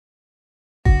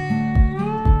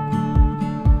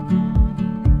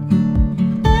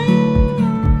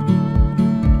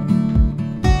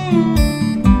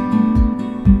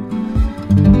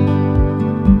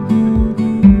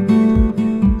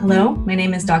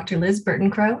is Dr. Liz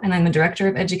Burtoncrow, and I'm the Director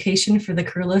of Education for the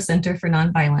Carrillo Center for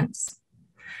Nonviolence.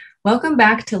 Welcome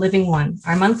back to Living One,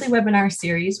 our monthly webinar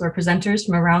series where presenters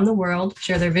from around the world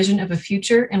share their vision of a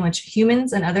future in which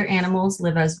humans and other animals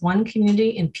live as one community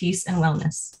in peace and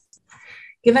wellness.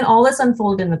 Given all that's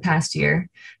unfolded in the past year,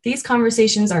 these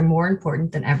conversations are more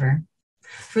important than ever.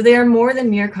 For they are more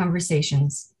than mere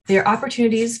conversations. They are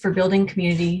opportunities for building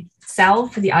community,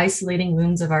 salve for the isolating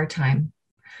wounds of our time.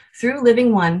 Through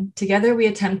Living One, together we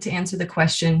attempt to answer the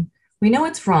question, we know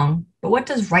it's wrong, but what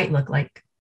does right look like?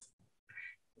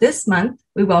 This month,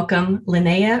 we welcome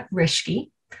Linnea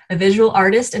Ryshke, a visual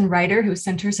artist and writer who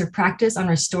centers her practice on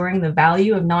restoring the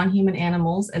value of non-human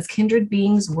animals as kindred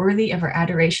beings worthy of our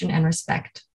adoration and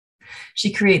respect.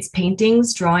 She creates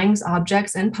paintings, drawings,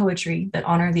 objects, and poetry that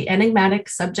honor the enigmatic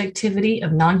subjectivity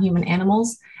of non-human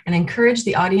animals and encourage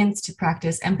the audience to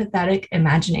practice empathetic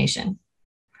imagination.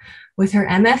 With her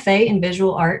M.F.A. in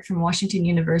visual art from Washington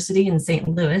University in St.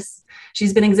 Louis,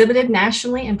 she's been exhibited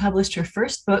nationally and published her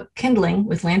first book, Kindling,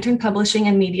 with Lantern Publishing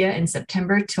and Media in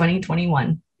September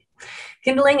 2021.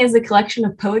 Kindling is a collection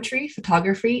of poetry,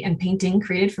 photography, and painting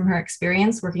created from her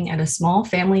experience working at a small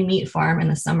family meat farm in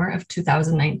the summer of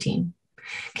 2019.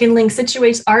 Kindling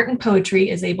situates art and poetry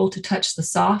is able to touch the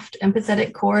soft,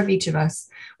 empathetic core of each of us,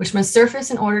 which must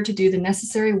surface in order to do the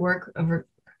necessary work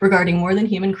regarding more than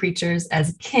human creatures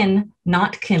as kin,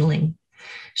 not kindling.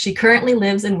 She currently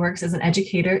lives and works as an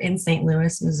educator in St.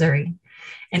 Louis, Missouri.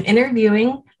 And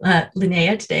interviewing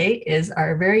Linnea today is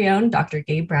our very own Dr.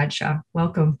 Gabe Bradshaw.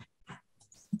 Welcome.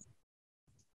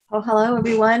 Well, hello,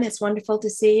 everyone. It's wonderful to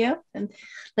see you. And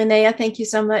Linnea, thank you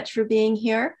so much for being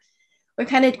here. We're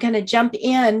kind of going to jump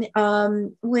in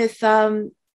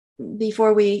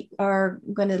before we are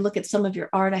going to look at some of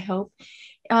your art, I hope.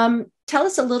 Tell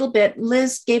us a little bit.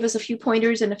 Liz gave us a few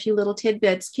pointers and a few little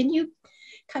tidbits. Can you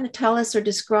kind of tell us or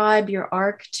describe your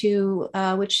arc to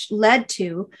which led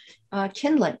to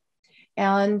Kindling?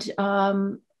 And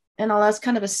I'll ask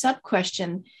kind of a sub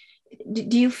question.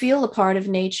 Do you feel a part of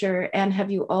nature, and have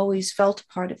you always felt a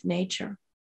part of nature?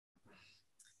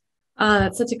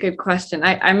 That's such a good question.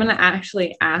 I'm going to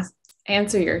actually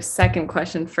answer your second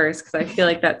question first, because I feel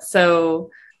like that's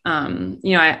so,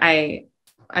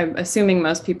 I'm assuming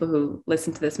most people who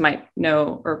listen to this might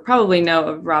know or probably know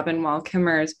of Robin Wall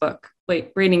Kimmerer's book,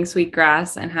 Braiding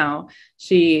Sweetgrass, and how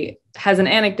she has an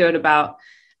anecdote about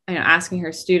asking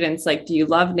her students, like, do you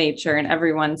love nature? And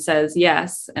everyone says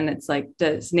yes. And it's like,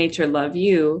 does nature love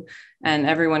you? And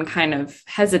everyone kind of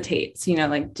hesitates,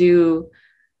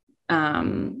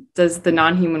 does the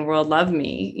non-human world love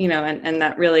me? And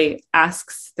that really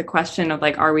asks the question of,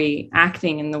 like, are we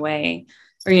acting in the way,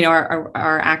 or, are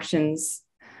our actions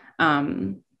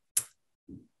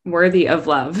worthy of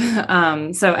love?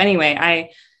 So anyway,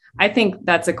 I think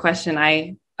that's a question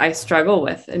I struggle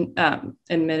with,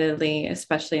 admittedly,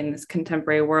 especially in this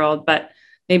contemporary world. But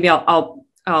maybe I'll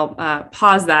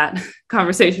pause that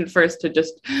conversation first to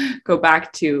just go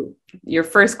back to your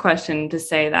first question to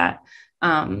say that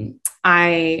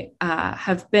I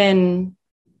have been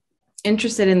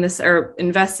interested in this or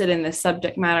invested in this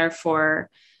subject matter for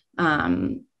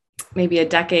maybe a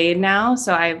decade now.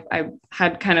 So I've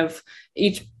had kind of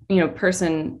each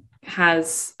person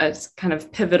has a kind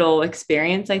of pivotal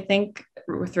experience, I think,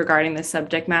 with regarding the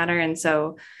subject matter. And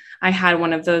so I had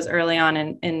one of those early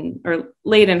on or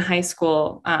late in high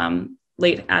school,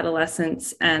 late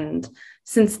adolescence. And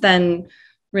since then,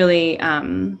 really,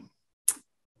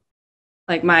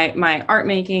 like my art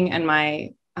making and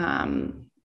my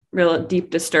real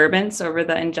deep disturbance over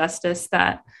the injustice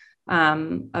that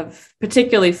of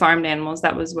particularly farmed animals,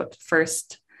 that was what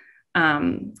first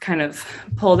kind of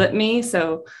pulled at me.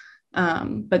 So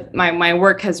but my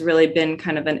work has really been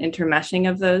kind of an intermeshing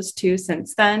of those two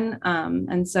since then.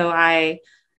 And so I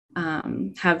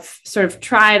have sort of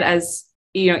tried, as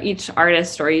each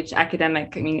artist or each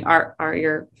academic,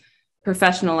 your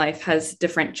professional life has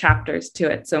different chapters to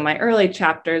it. So my early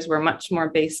chapters were much more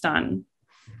based on,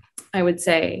 I would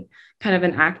say, kind of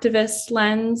an activist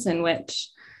lens in which,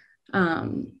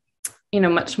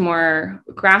 much more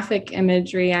graphic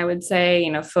imagery, I would say,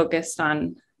 focused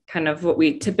on kind of what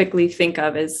we typically think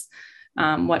of as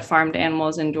what farmed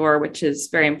animals endure, which is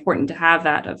very important to have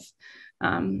that of,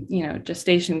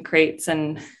 gestation crates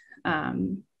and,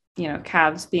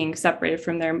 calves being separated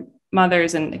from their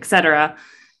mothers and et cetera.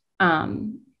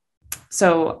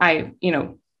 So I,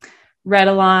 read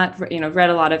a lot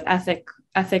of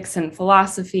ethics and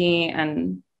philosophy,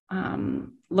 and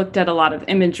looked at a lot of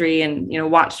imagery and,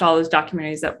 watched all those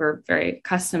documentaries that we're very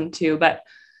accustomed to, but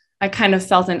I kind of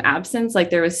felt an absence,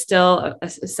 like there was still a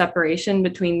separation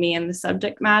between me and the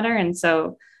subject matter. And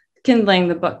so Kindling,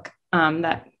 the book,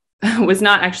 that was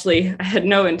not actually, I had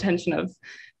no intention of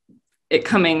it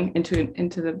coming into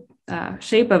the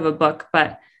shape of a book,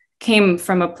 but came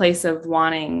from a place of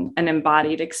wanting an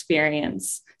embodied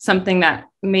experience, something that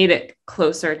made it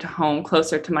closer to home,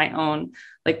 closer to my own,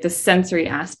 like the sensory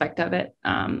aspect of it,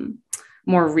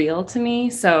 more real to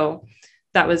me. So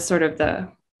that was sort of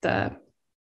the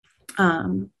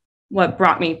what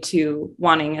brought me to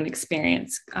wanting an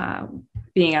experience,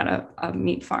 being at a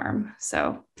meat farm.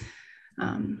 So,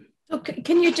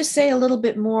 can you just say a little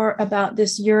bit more about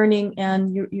this yearning,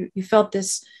 and you felt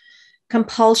this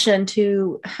compulsion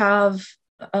to have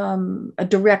a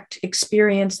direct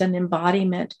experience and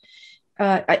embodiment?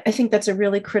 I think that's a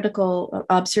really critical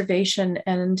observation,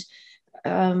 and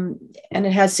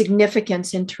it has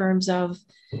significance in terms of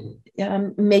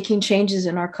making changes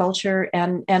in our culture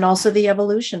and also the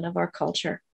evolution of our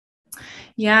culture.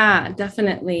 Yeah,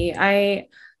 definitely. I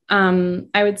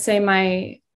would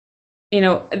say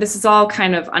this is all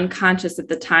kind of unconscious at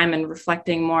the time, and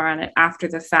reflecting more on it after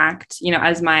the fact,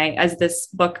 as this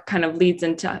book kind of leads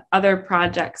into other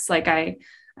projects, like I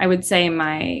would say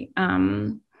my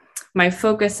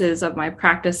focuses of my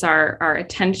practice are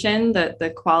attention,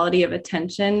 the quality of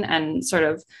attention, and sort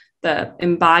of the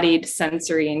embodied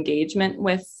sensory engagement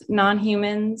with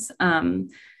non-humans. And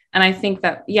I think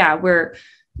that, we're,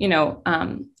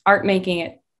 art making,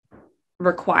 it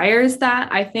requires that.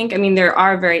 I mean, there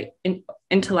are very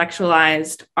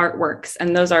intellectualized artworks,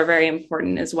 and those are very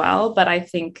important as well. But I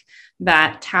think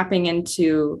that tapping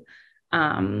into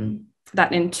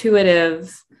that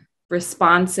intuitive,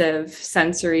 responsive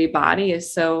sensory body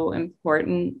is so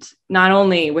important, not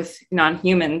only with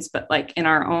non-humans, but like in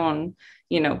our own,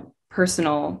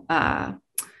 personal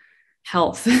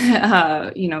health,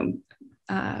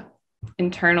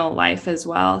 internal life as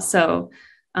well. So,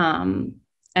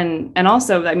 and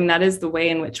also, I mean, that is the way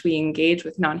in which we engage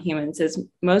with non-humans, is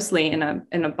mostly in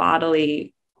a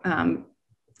bodily,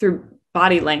 through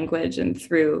body language and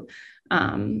through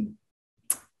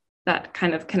that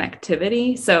kind of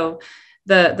connectivity. So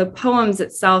the poems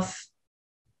itself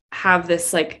have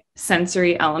this like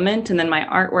sensory element, and then my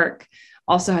artwork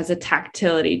also has a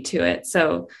tactility to it.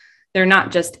 So they're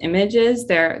not just images,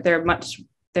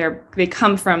 they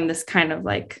come from this kind of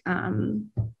like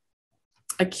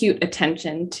acute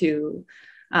attention to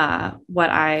what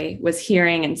I was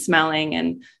hearing and smelling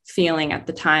and feeling at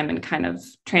the time, and kind of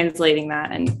translating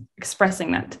that and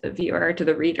expressing that to the viewer, to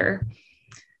the reader.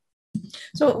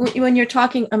 So when you're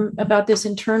talking about this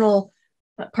internal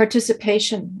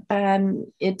participation,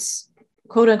 it's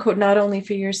quote unquote, not only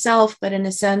for yourself, but in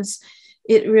a sense,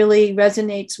 it really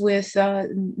resonates with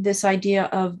this idea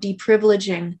of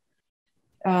deprivileging,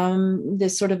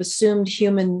 this sort of assumed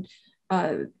human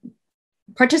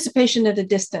participation at a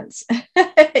distance,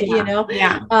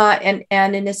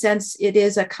 and in a sense, it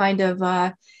is a kind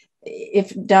of,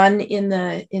 if done in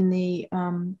the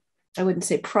I wouldn't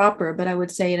say proper, but I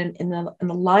would say in an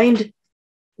aligned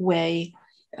way,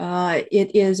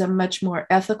 it is a much more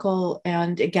ethical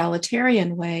and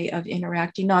egalitarian way of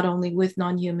interacting, not only with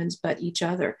non-humans, but each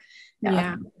other.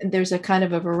 There's a kind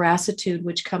of a veracitude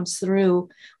which comes through,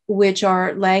 which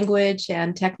our language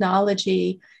and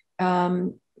technology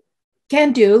can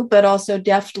do, but also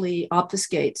deftly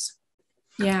obfuscates.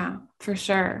 Yeah, for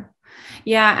sure.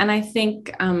 Yeah, and I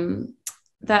think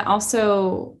that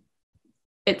also,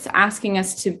 it's asking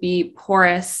us to be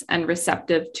porous and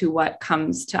receptive to what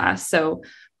comes to us. So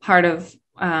part of,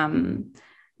 my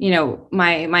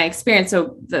experience,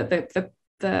 so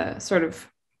the sort of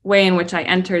way in which I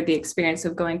entered the experience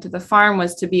of going to the farm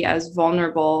was to be as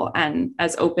vulnerable and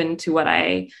as open to what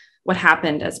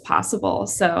happened as possible.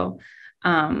 So,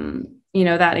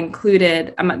 that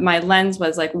included, my lens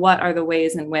was like, what are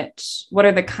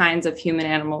the kinds of human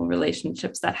animal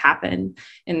relationships that happen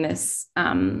in this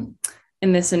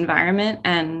environment?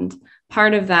 And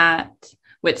part of that,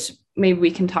 which maybe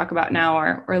we can talk about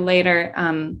now or later,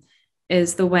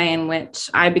 is the way in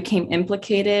which I became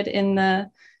implicated in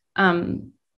the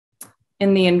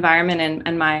environment,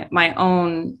 and my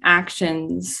own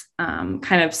actions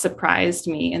kind of surprised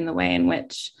me in the way in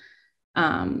which,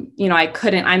 I'm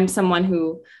someone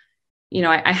who,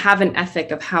 I have an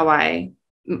ethic of how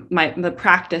the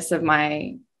practice of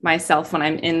myself when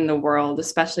I'm in the world,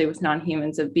 especially with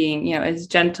non-humans, of being, as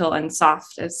gentle and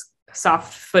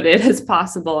soft-footed as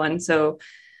possible. And so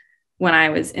when I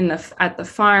was at the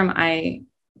farm, I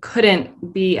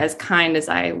couldn't be as kind as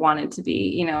I wanted to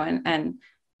be, and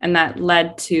that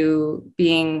led to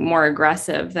being more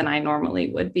aggressive than I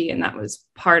normally would be. And that was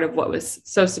part of what was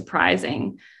so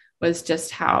surprising, was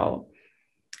just how,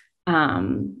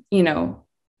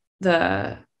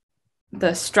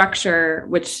 the structure,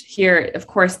 which here, of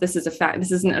course, this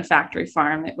isn't a factory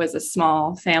farm. It was a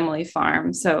small family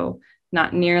farm. So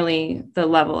not nearly the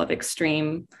level of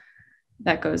extreme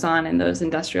that goes on in those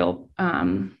industrial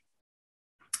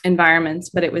environments,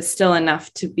 but it was still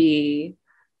enough to be,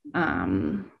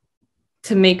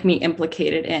 to make me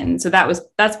implicated in. So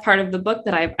that's part of the book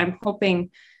that I'm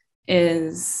hoping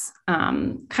is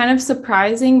kind of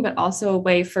surprising, but also a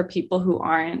way for people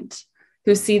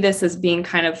who see this as being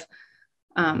kind of,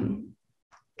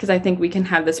 because I think we can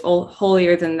have this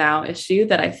holier than thou issue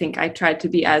that I think I tried to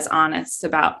be as honest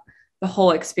about the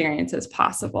whole experience as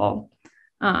possible.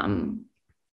 Can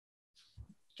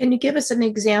you give us an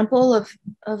example of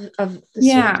the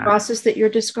sort of process that you're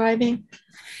describing?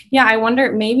 Yeah, I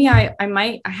wonder, maybe I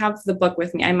have the book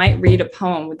with me. I might read a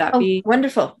poem. Would that be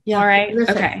wonderful? Yeah. All right.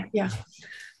 Terrific. Okay. Yeah.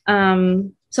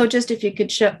 So just if you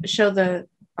could show the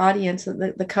audience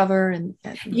the cover and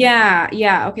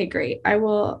yeah. Okay, great.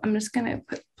 I'm just gonna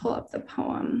pull up the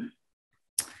poem.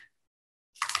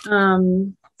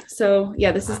 So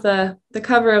yeah, this is the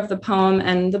cover of the poem,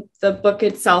 and the book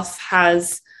itself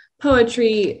has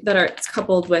poetry it's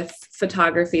coupled with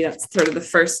photography. That's sort of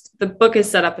the book is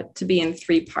set up to be in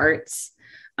 3 parts,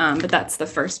 but that's the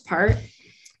first part.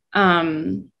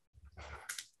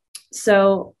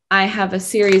 So I have a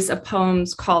series of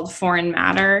poems called Foreign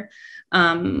Matter,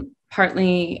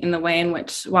 partly in the way in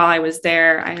which while I was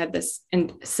there, I had this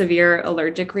severe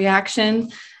allergic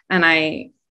reaction,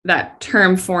 and that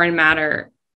term foreign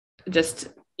matter just,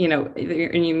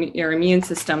 your immune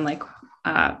system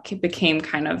became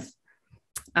kind of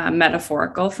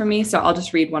metaphorical for me. So I'll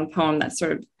just read one poem that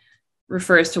sort of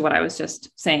refers to what I was just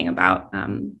saying about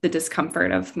the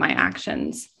discomfort of my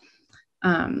actions.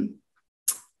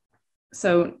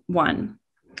 So 1,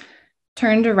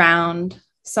 turned around,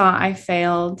 saw I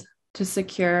failed to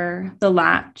secure the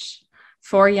latch.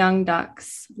 4 young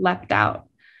ducks leapt out.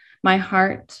 My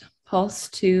heart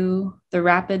pulsed to the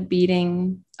rapid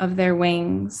beating of their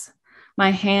wings.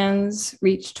 My hands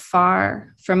reached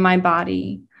far from my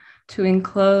body to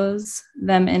enclose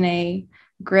them in a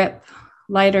grip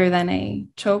lighter than a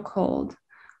chokehold,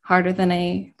 harder than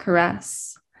a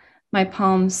caress. My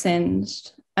palms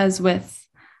singed as with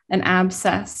an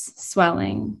abscess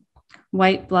swelling,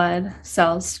 white blood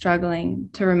cells struggling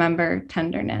to remember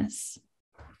tenderness.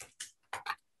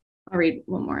 I'll read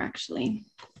one more actually.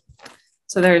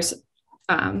 So there's,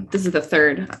 this is the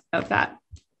third of that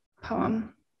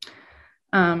poem.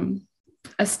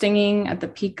 A stinging at the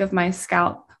peak of my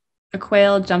scalp, a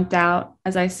quail jumped out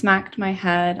as I smacked my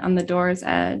head on the door's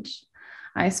edge.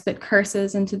 I spit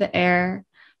curses into the air,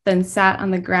 then sat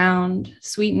on the ground,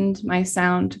 sweetened my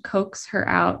sound to coax her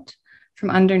out from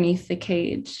underneath the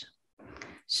cage.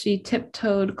 She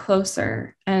tiptoed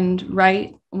closer, and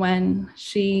right when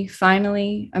she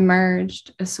finally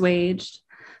emerged, assuaged,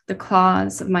 the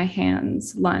claws of my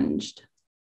hands lunged.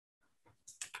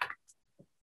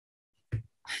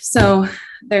 So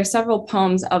there are several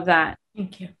poems of that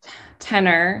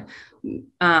tenor,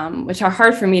 which are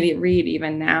hard for me to read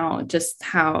even now, just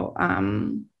how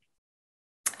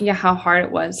hard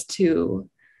it was to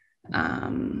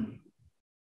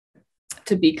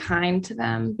be kind to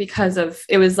them because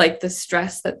it was like the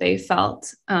stress that they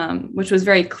felt, which was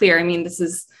very clear. I mean, this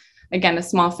is, again, a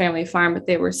small family farm, but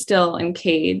they were still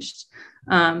encaged,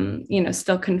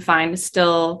 still confined,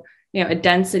 still, a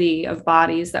density of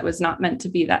bodies that was not meant to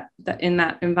be that in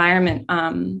that environment.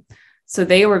 So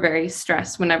they were very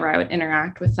stressed whenever I would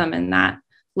interact with them, and that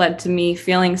led to me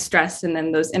feeling stressed. And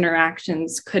then those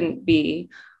interactions couldn't be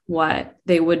what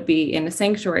they would be in a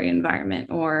sanctuary environment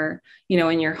or,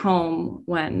 in your home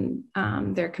when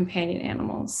they're companion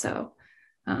animals. So,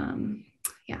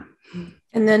 yeah.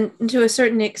 And then to a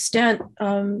certain extent,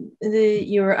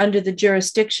 you were under the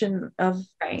jurisdiction of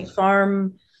the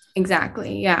farm.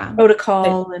 Exactly. Yeah.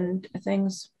 Protocol and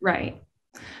things. Right.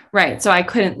 So I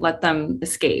couldn't let them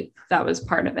escape. That was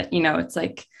part of it. It's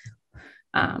like,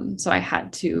 so I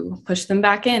had to push them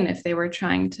back in if they were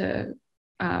trying to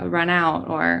run out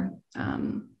or,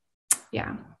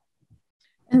 yeah.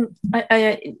 And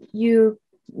you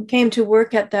came to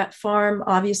work at that farm,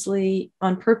 obviously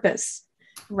on purpose.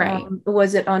 Right.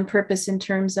 Was it on purpose in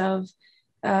terms of,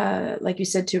 like you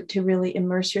said, to really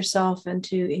immerse yourself and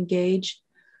to engage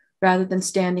rather than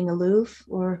standing aloof?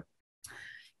 Or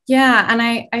yeah, and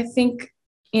I think,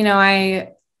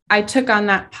 I took on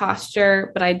that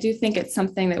posture, but I do think it's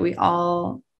something that we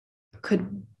all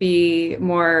could be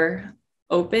more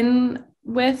open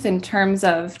with in terms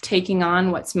of taking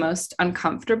on what's most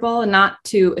uncomfortable, and not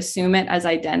to assume it as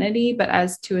identity, but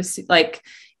as to like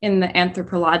in the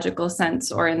anthropological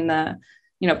sense or in the,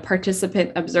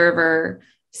 participant observer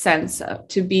sense of,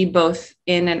 to be both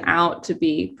in and out, to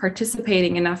be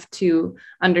participating enough to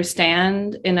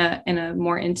understand in a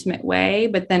more intimate way,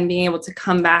 but then being able to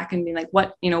come back and be like,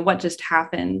 what just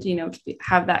happened, to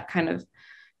have that kind of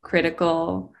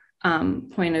critical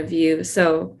point of view.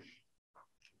 So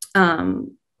I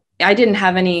didn't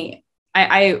have any,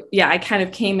 I kind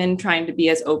of came in trying to be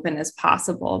as open as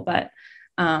possible, but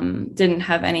didn't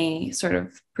have any sort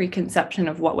of preconception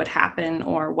of what would happen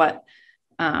or what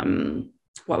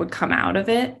would come out of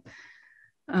it.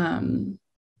 But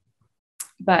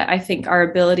I think our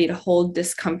ability to hold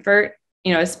discomfort,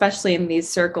 especially in these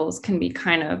circles, can be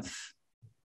kind of,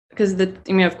 because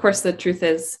of course, the truth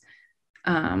is,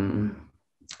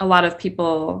 a lot of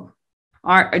people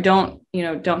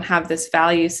don't have this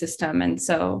value system. And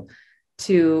so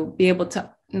to be able to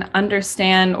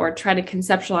understand or try to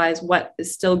conceptualize what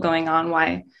is still going on,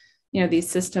 why, these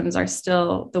systems are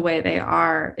still the way they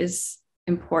are, is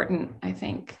important, I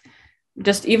think.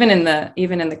 Just even in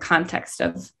the context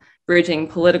of bridging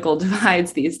political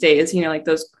divides these days, like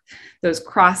those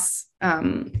cross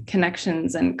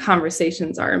connections and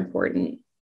conversations are important.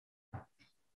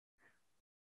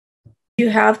 You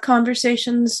have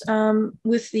conversations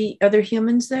with the other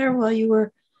humans there while you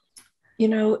were,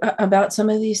 about some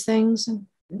of these things?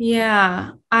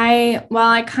 Yeah,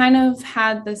 I kind of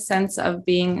had the sense of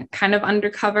being kind of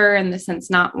undercover, in the sense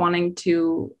not wanting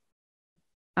to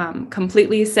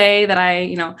completely say that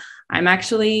I'm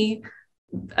actually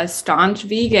a staunch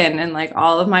vegan and like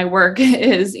all of my work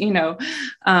is,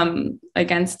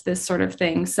 against this sort of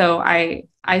thing. So I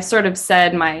sort of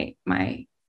said my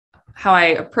how I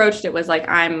approached it was like,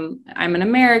 I'm an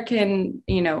American,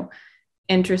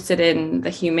 interested in the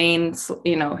humane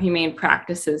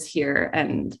practices here.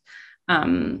 And,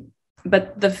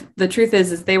 but the truth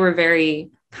is they were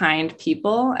very kind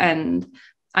people, and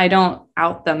I don't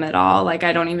out them at all. Like,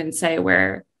 I don't even say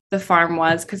where the farm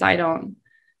was, because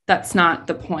that's not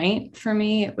the point for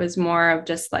me. It was more of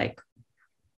just like,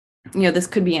 this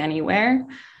could be anywhere,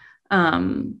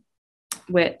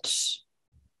 which,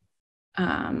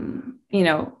 the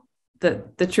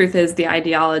truth is, the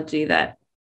ideology that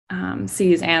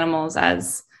sees animals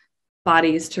as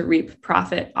bodies to reap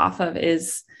profit off of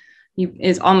is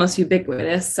almost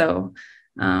ubiquitous. So,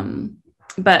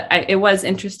 but it was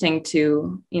interesting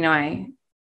to,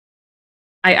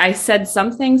 I said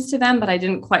some things to them, but I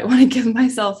didn't quite want to give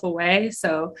myself away.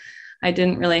 So I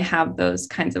didn't really have those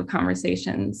kinds of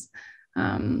conversations.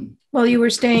 Well, you were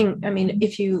staying,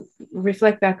 if you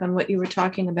reflect back on what you were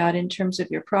talking about in terms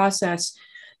of your process,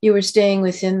 you were staying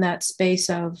within that space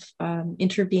of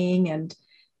interbeing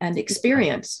and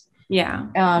experience. Yeah.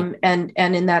 And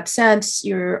in that sense,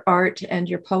 your art and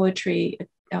your poetry,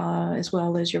 as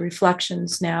well as your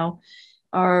reflections now,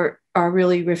 are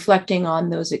really reflecting on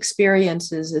those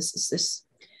experiences, this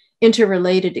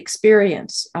interrelated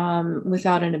experience,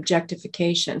 without an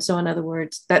objectification. So in other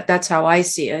words, that's how I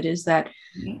see it, is that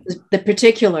the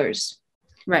particulars,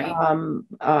 right,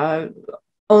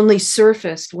 only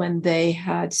surfaced when they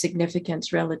had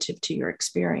significance relative to your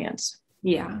experience.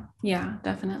 Yeah,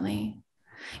 definitely.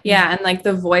 Yeah, and like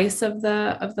the voice of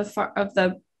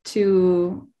the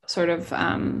two sort of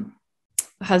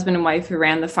husband and wife who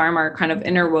ran the farm are kind of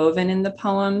interwoven in the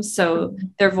poems. So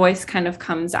their voice kind of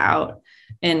comes out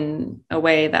in a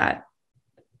way that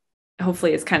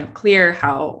hopefully is kind of clear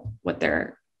what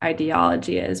their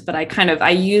ideology is. But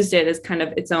I used it as kind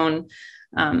of its own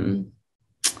kind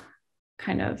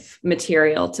of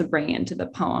material to bring into the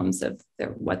poems of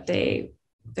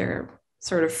their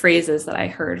sort of phrases that I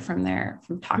heard from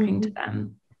talking to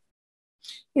them.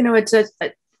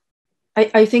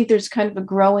 I think there's kind of a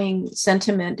growing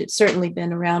sentiment. It's certainly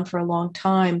been around for a long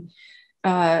time,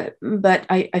 but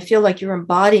I feel like you're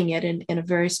embodying it in a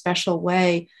very special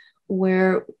way,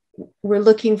 where we're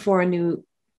looking for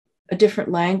a different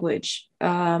language,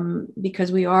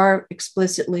 because we are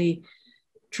explicitly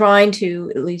trying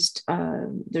to, at least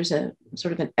there's a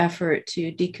sort of an effort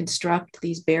to deconstruct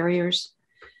these barriers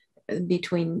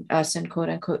between us and quote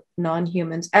unquote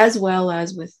non-humans, as well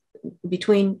as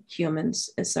between humans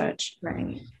as such.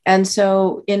 Right. And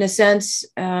so in a sense,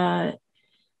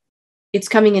 it's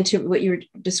coming into what you're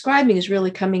describing is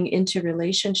really coming into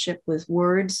relationship with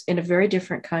words in a very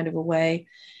different kind of a way.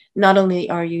 Not only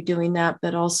are you doing that,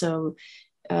 but also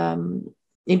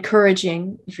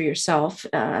encouraging for yourself,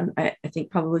 I think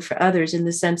probably for others, in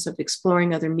the sense of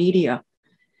exploring other media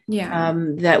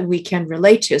that we can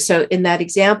relate to. So in that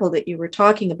example that you were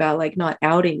talking about, like not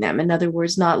outing them, in other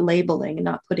words, not labeling and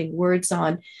not putting words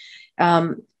on.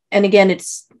 And again,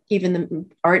 it's even the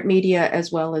art media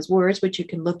as well as words, which you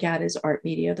can look at as art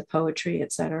media, the poetry,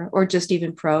 et cetera, or just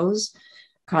even prose.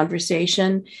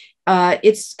 conversation.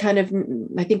 It's kind of,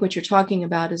 I think what you're talking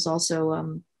about is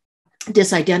also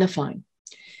disidentifying.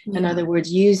 Yeah. In other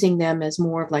words, using them as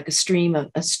more of like a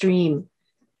stream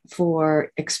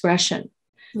for expression.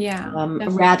 Yeah.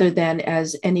 Rather than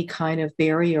as any kind of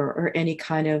barrier or any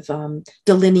kind of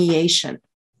delineation.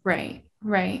 Right.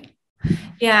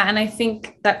 Yeah. And I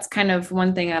think that's kind of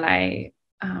one thing that I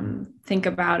think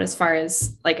about as far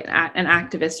as like an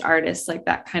activist artist, like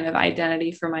that kind of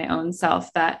identity for my own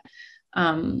self, that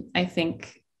I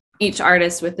think each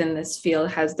artist within this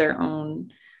field has their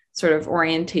own sort of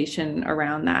orientation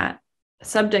around that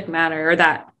subject matter or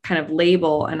that kind of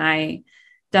label. And I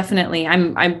definitely,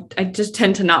 I just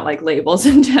tend to not like labels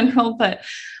in general, but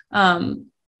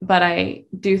I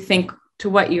do think, to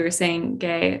what you were saying,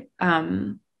 Gay,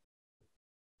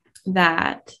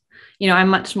 that, you know, I'm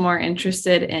much more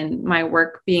interested in my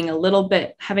work being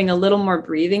having a little more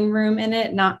breathing room in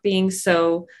it, not being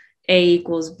so A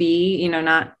equals B, you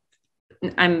know,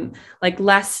 I'm like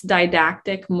less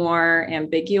didactic, more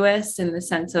ambiguous in the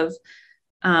sense of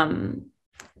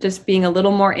just being a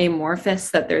little more amorphous,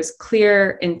 that there's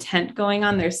clear intent going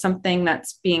on. There's something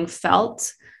that's being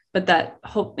felt, but that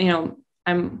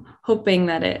I'm hoping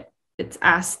that it's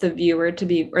asked the viewer to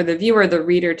be, or the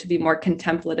reader to be more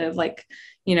contemplative. Like,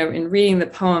 you know, in reading the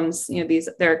poems, you know,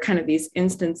 there are kind of these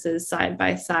instances side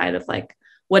by side of like,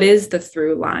 what is the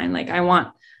through line? Like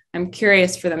I'm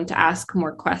curious for them to ask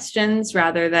more questions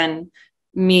rather than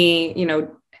me, you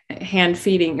know, hand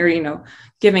feeding or, you know,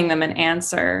 giving them an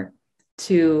answer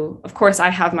to. Of course, I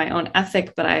have my own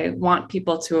ethic, but I want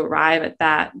people to arrive at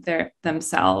that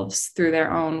themselves through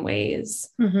their own ways.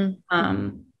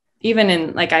 Mm-hmm. Even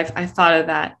in like, I've thought of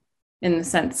that in the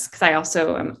sense, because I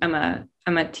also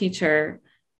I'm a teacher,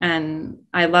 and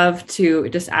I love to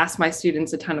just ask my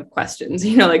students a ton of questions,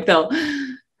 you know, like they'll,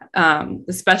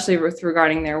 especially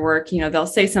regarding their work, you know, they'll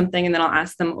say something and then I'll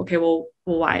ask them, okay, well,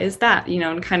 why is that? You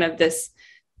know, and kind of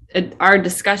our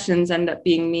discussions end up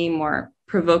being me more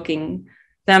provoking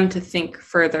them to think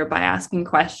further by asking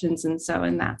questions. And so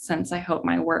in that sense, I hope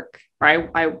my work,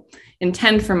 or I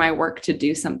intend for my work to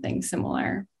do something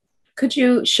similar. Could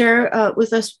you share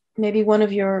with us maybe one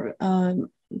of your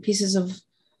pieces of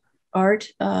art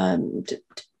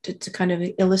to kind of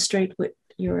illustrate what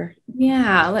you're...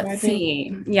 Yeah, let's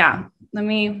see. Yeah, let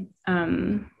me...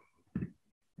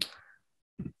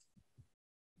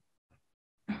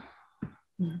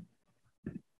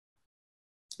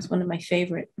 It's one of my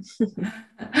favorite.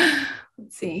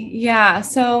 Let's see. Yeah,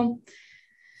 so...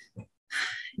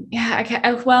 Yeah,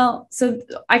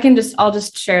 I'll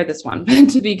just share this one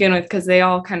to begin with, because they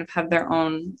all kind of have their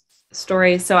own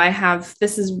stories. So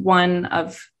this is one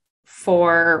of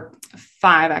 4,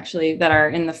 5 actually, that are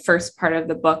in the first part of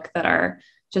the book, that are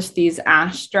just these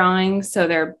ash drawings. So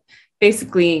they're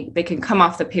basically, they can come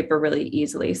off the paper really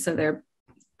easily. So they're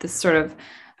this sort of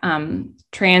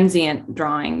transient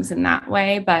drawings in that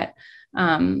way. But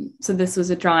so this was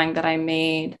a drawing that I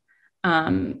made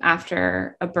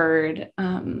after a bird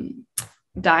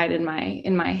died in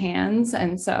my hands.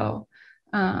 And so,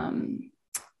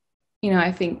 you know,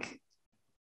 I think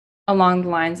along the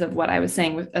lines of what I was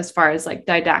saying as far as like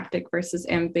didactic versus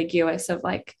ambiguous, of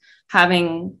like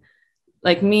having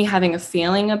a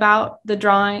feeling about the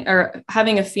drawing, or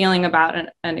having a feeling about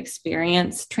an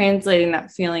experience, translating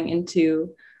that feeling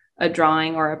into a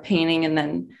drawing or a painting, and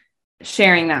then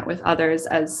sharing that with others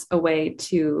as a way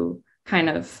to kind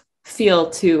of feel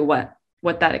to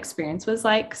what that experience was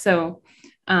like. So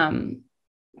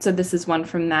this is one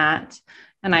from that.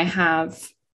 And I have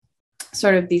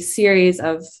sort of these series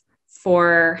of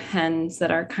 4 hens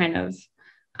that are kind of,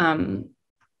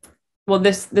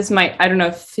 this might, I don't know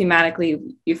if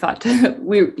thematically you thought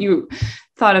you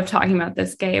thought of talking about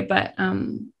this, Gay, but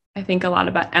I think a lot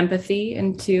about empathy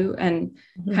and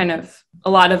mm-hmm. kind of a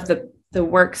lot of the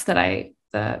works that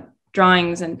the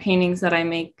drawings and paintings that I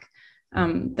make,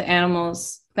 the animal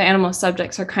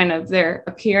subjects are kind of, they're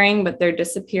appearing, but they're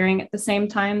disappearing at the same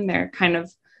time. They're kind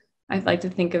of, I'd like to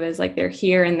think of it as like they're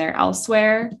here and they're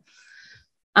elsewhere.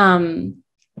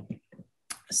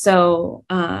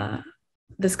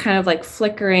 This kind of like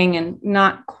flickering and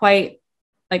not quite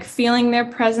like feeling their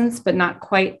presence, but not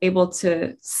quite able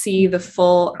to see the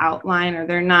full outline, or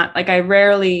they're not like, I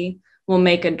rarely will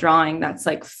make a drawing that's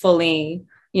like fully,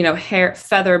 you know, hair,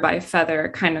 feather by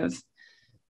feather, kind of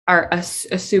are a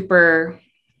super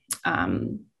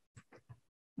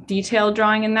detailed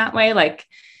drawing in that way. Like,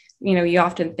 you know, you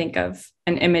often think of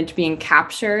an image being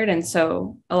captured. And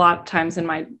so a lot of times in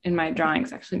my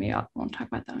drawings, actually, maybe I won't talk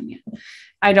about that one yet,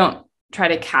 I don't try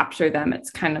to capture them.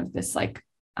 It's kind of this like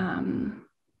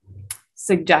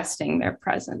suggesting their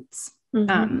presence.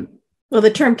 Mm-hmm. Well, the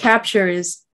term capture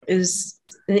is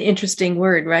an interesting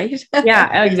word, right?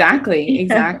 Yeah, exactly. Yeah.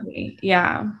 Exactly.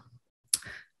 Yeah.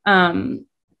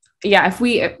 Yeah, if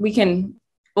we can,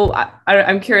 well,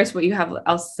 I'm curious what you have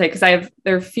else to say, because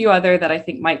there are a few other that I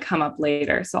think might come up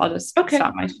later. So I'll just stop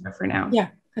my share for now. Yeah,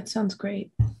 that sounds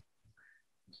great.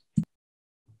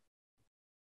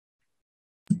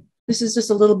 This is just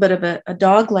a little bit of a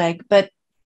dog leg, but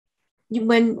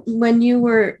when you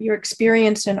were your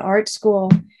experience in art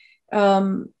school,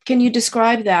 can you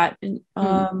describe that?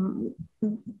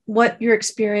 What your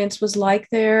experience was like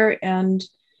there, and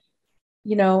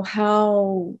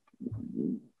how,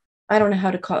 I don't know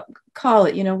how to call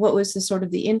it, what was the sort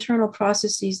of the internal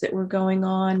processes that were going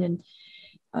on,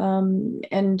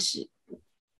 and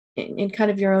in kind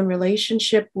of your own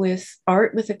relationship with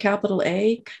art with a capital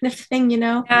A kind of thing,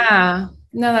 Yeah,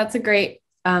 no, that's a great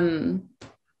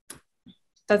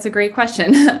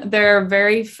question.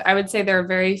 I would say there are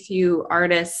very few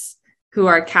artists who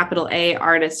are capital A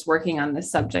artists working on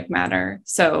this subject matter.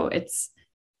 So it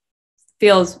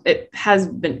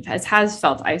has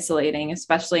felt isolating,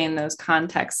 especially in those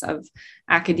contexts of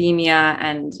academia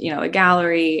and, a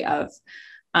gallery of,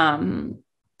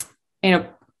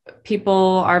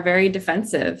 people are very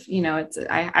defensive.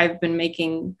 I've been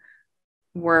making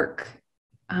work,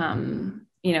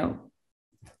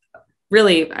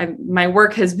 really, my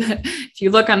work has been, if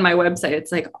you look on my website,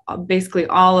 it's like basically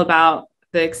all about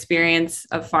the experience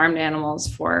of farmed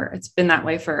animals it's been that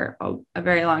way for a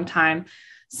very long time.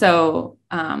 So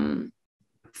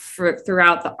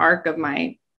throughout the arc of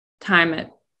my time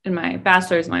in my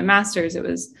bachelor's, my master's, it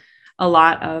was a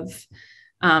lot of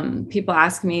people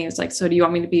ask me, it's like, so do you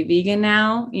want me to be vegan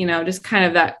now? Just kind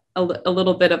of that, a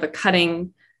little bit of a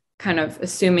cutting, kind of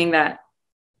assuming that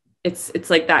it's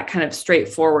like that kind of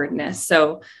straightforwardness.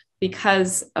 So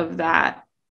because of that,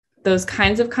 those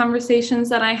kinds of conversations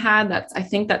that I had, I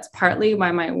think that's partly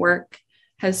why my work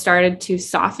has started to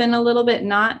soften a little bit,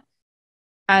 not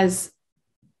as,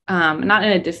 not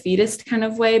in a defeatist kind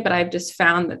of way, but I've just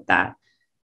found that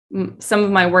some of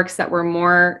my works that were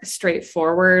more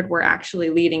straightforward were actually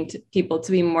leading to people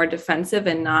to be more defensive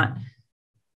and not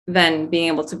then being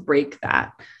able to break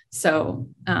that. So,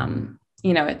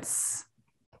 it's,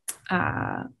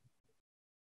 my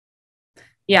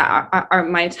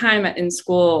time in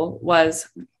school was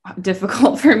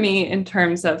difficult for me in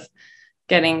terms of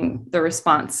getting the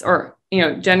response or,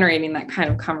 generating that kind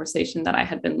of conversation that I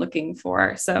had been looking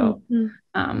for. So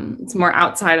it's more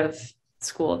outside of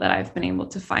school that I've been able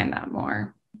to find that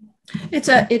more.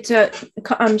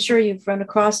 I'm sure you've run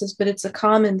across this, but it's a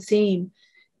common theme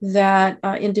that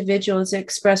individuals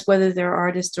express, whether they're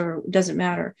artists or doesn't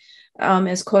matter,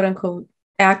 as quote unquote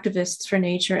activists for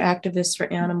nature, activists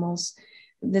for animals,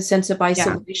 the sense of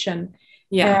isolation.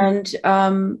 Yeah. And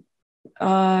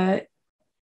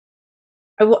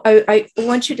I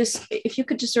want you to, if you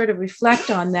could just sort of reflect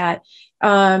on that,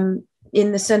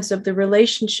 in the sense of the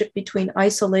relationship between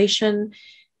isolation,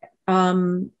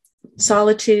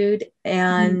 solitude,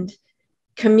 and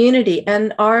community,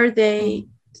 and are they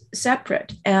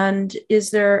separate? And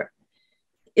is there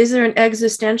an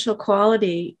existential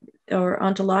quality or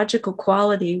ontological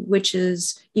quality which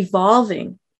is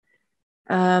evolving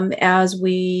as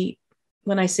we,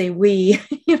 when I say we,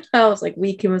 it's like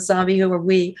we Kemosabe, who are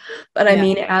we, but I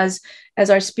mean as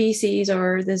our species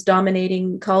or this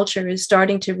dominating culture is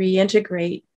starting to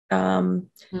reintegrate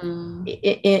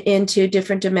into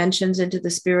different dimensions, into the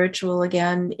spiritual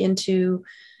again, into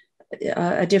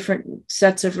a different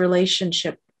sets of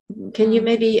relationship. Can you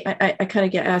maybe, I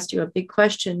kind of asked you a big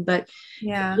question, but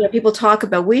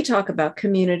we talk about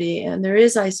community, and there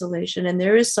is isolation and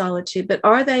there is solitude, but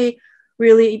are they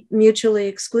really mutually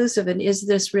exclusive? And is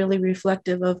this really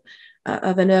reflective of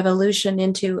an evolution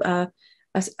into a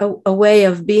way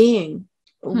of being,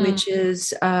 which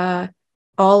is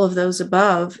all of those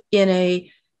above in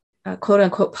a quote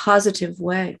unquote positive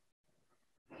way?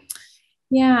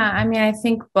 Yeah, I mean, I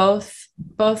think both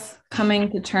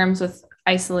coming to terms with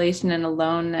isolation and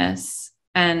aloneness,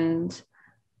 and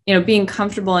being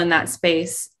comfortable in that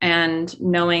space and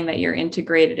knowing that you're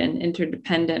integrated and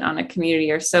interdependent on a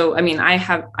community. Or so, I mean, I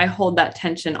hold that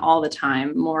tension all the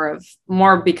time,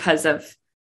 more because of,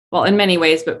 well, in many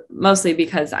ways, but mostly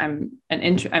because I'm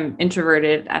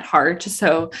introverted at heart.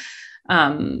 So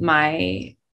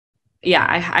I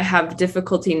have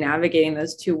difficulty navigating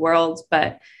those two worlds,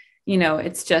 but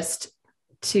it's just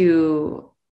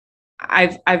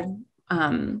I've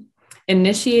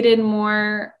initiated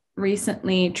more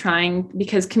recently,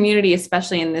 because community,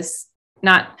 especially in this,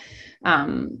 not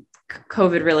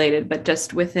COVID related, but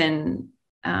just within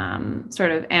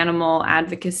sort of animal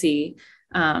advocacy,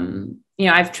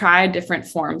 I've tried different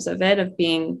forms of it, of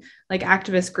being like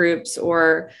activist groups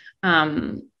or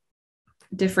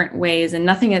different ways, and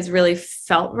nothing has really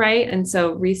felt right. And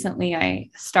so recently I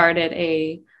started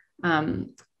a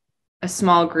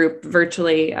small group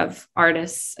virtually of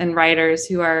artists and writers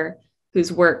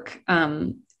whose work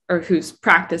or whose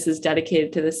practice is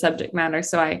dedicated to the subject matter.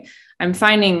 So I'm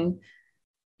finding,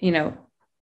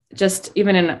 just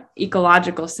even in an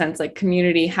ecological sense, like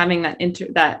community, having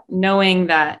that knowing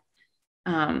that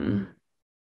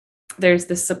there's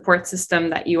this support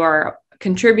system that you are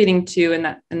contributing to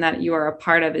and that you are a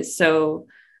part of is so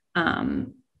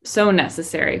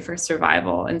necessary for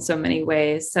survival in so many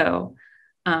ways. So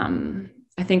I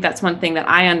think that's one thing that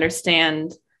I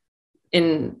understand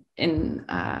in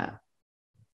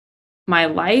my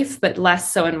life, but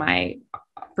less so in my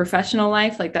professional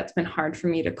life. Like that's been hard for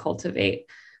me to cultivate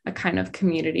a kind of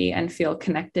community and feel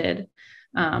connected.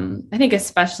 I think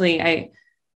especially I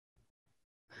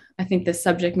think the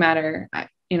subject matter,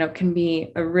 can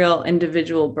be a real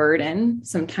individual burden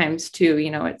sometimes too.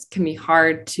 It can be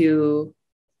hard to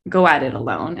go at it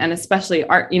alone. And especially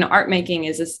art, art making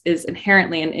is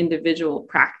inherently an individual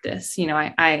practice.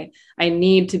 I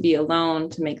need to be alone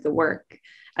to make the work.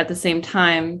 At the same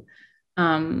time,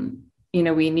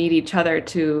 we need each other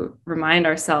to remind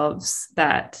ourselves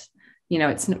that,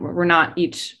 we're not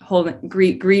each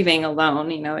grieving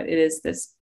alone. It is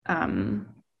this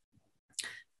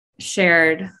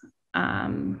shared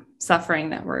suffering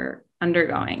that we're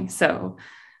undergoing. So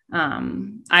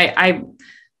I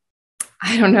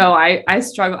don't know. I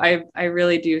struggle. I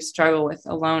really do struggle with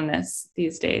aloneness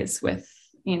these days, with,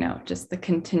 just the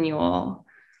continual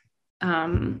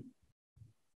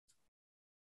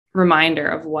reminder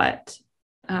of what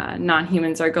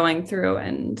non-humans are going through.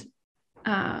 And,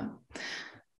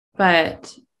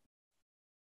 but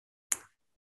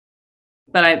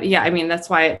that's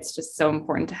why it's just so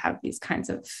important to have these kinds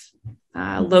of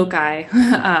loci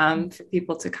for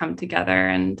people to come together.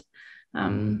 And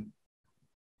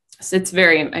so it's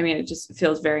it just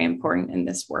feels very important in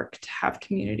this work to have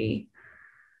community.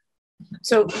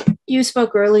 So you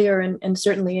spoke earlier, and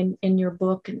certainly in your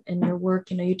book and in your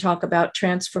work, you talk about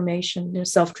transformation,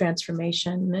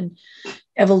 self-transformation and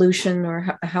evolution,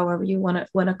 or however you want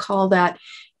to call that.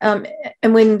 And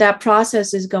when that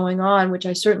process is going on, which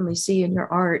I certainly see in your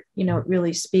art, it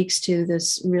really speaks to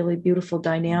this really beautiful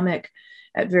dynamic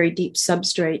at very deep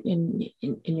substrate in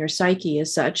your psyche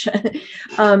as such.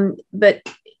 But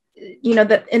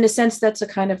that in a sense, that's a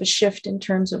kind of a shift in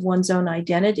terms of one's own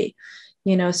identity.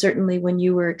 Certainly when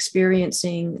you were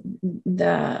experiencing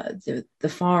the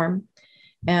farm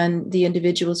and the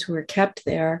individuals who were kept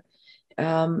there,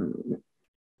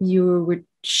 you were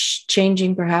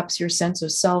changing perhaps your sense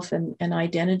of self and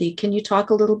identity. Can you talk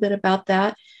a little bit about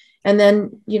that? And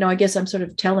then, I guess I'm sort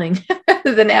of telling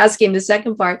rather than asking. The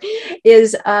second part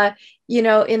is,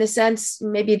 in a sense,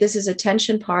 maybe this is a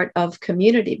tension part of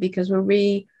community, because we're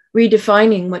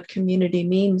redefining what community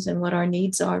means and what our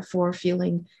needs are for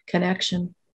feeling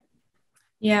connection.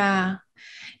 Yeah.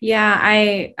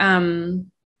 I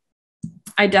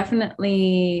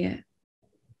definitely,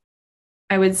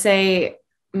 I would say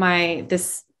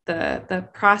the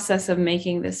process of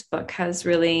making this book has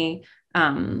really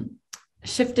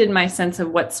shifted my sense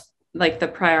of what's like the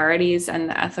priorities and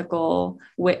the ethical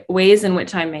ways in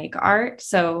which I make art.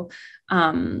 So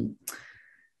I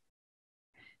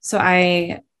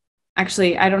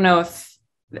don't know if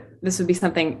this would be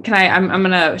something. I'm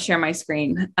going to share my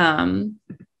screen.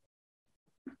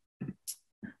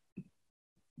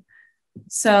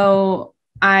 So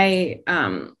I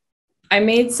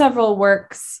made several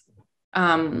works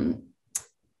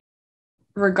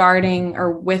regarding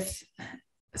or with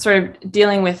sort of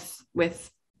dealing with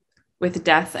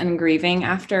death and grieving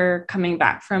after coming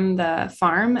back from the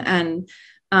farm. And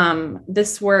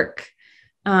this work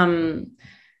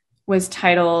is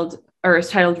titled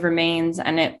Remains.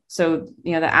 And the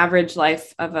average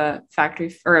life of a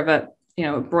factory or of a,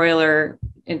 broiler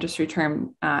industry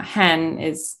term hen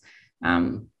is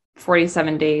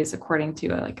 47 days, according to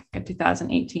a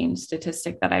 2018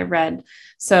 statistic that I read.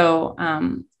 So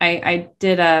I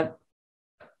did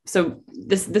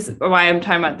this why I'm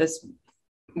talking about this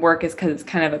work is because it's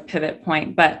kind of a pivot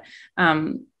point. But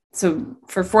so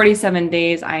for 47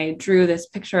 days, I drew this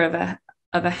picture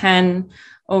of a hen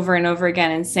over and over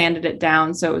again and sanded it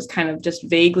down. So it was kind of just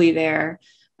vaguely there,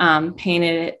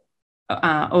 painted it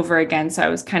over again. So I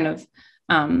was kind of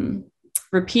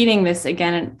repeating this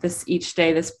again, each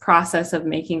day, this process of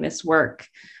making this work,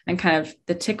 and kind of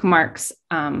the tick marks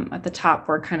at the top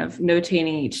were kind of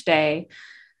notating each day.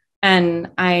 And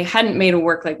I hadn't made a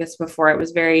work like this before. It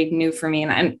was very new for me.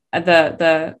 And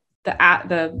the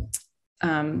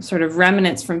sort of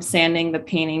remnants from sanding the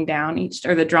painting down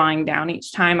or the drawing down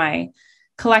each time, I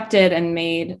collected and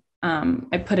made,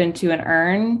 I put into an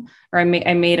urn, or I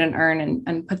made an urn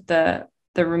and put the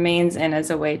remains in as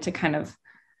a way to kind of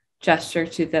gesture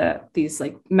to these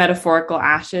like metaphorical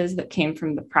ashes that came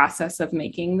from the process of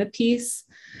making the piece.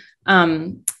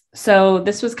 So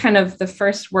this was kind of the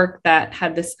first work that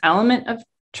had this element of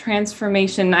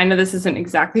transformation. I know this isn't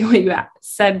exactly what you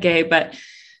said, Gay, but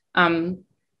I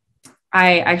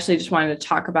actually just wanted to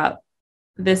talk about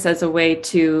this as a way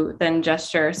to then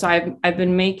gesture. So I've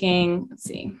been making, let's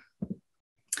see,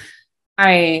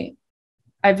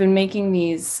 I've been making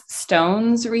these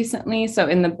stones recently. So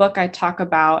in the book, I talk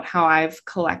about how I've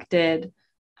collected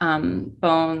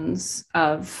bones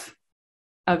of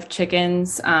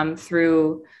chickens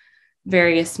through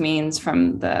various means,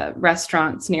 from the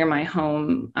restaurants near my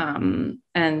home,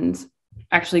 and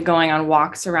actually going on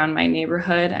walks around my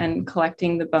neighborhood and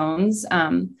collecting the bones.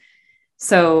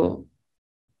 So,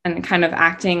 and kind of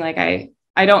acting like I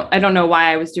don't know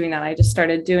why I was doing that. I just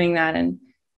started doing that and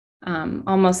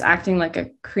almost acting like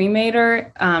a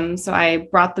cremator. So I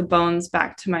brought the bones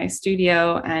back to my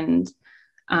studio and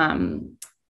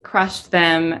crushed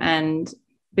them and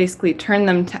basically turned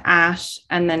them to ash,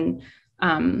 and then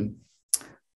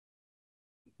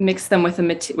mixed them with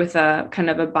a kind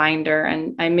of a binder.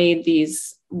 And I made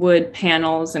these wood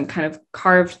panels and kind of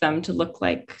carved them to look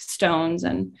like stones,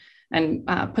 and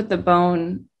put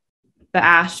the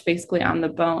ash basically on the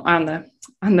bone,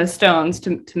 on the stones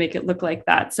to make it look like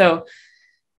that. So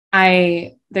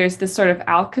there's this sort of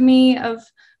alchemy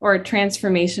or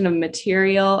transformation of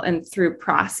material and through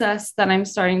process that I'm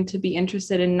starting to be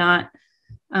interested in, not,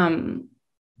 and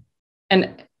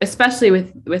especially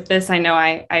with this, I know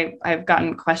I've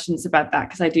gotten questions about that,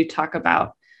 because I do talk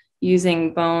about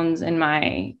using bones in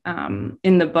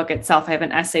in the book itself. I have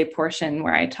an essay portion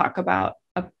where I talk about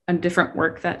a different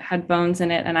work that had bones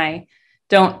in it. And I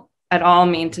don't at all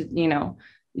mean to,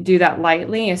 do that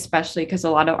lightly, especially because a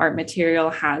lot of art material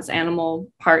has animal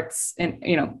parts and,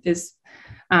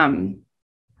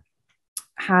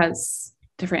 has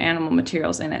different animal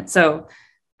materials in it. So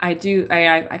I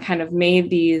kind of made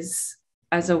these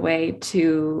as a way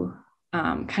to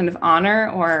kind of honor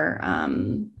or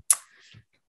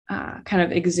kind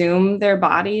of exhume their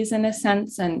bodies in a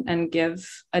sense, and give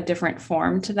a different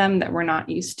form to them that we're not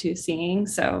used to seeing.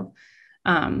 So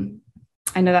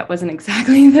I know that wasn't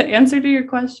exactly the answer to your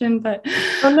question, but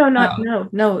no,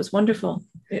 it was wonderful.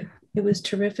 It was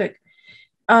terrific.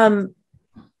 And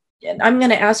I'm going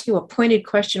to ask you a pointed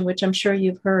question, which I'm sure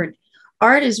you've heard.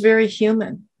 Art is very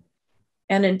human,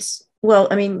 and it's, well,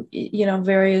 I mean,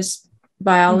 various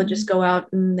biologists go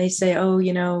out and they say,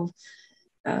 gorillas,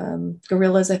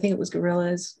 I think it was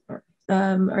gorillas,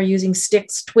 are using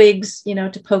sticks, twigs,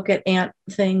 to poke at ant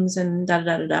things and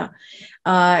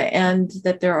and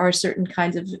that there are certain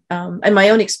kinds of, and my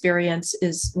own experience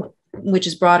which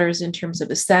is broader, is in terms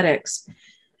of aesthetics.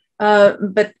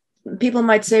 But people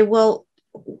might say, well,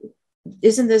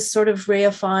 isn't this sort of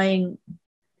reifying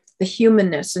the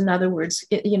humanness? In other words,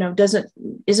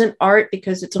 isn't art,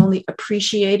 because it's only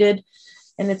appreciated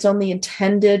and it's only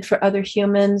intended for other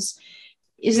humans,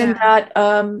 isn't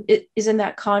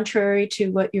that contrary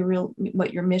to what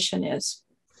your mission is?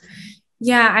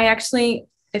 Yeah, I actually,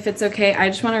 if it's okay, I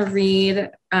just want to read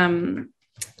a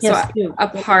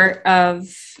part of,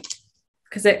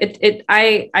 because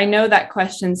I know that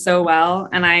question so well,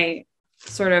 and I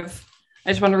just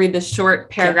want to read this short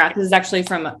paragraph. This is actually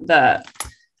from the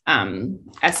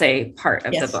essay part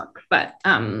of the book, but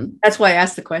that's why I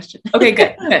asked the question. Okay,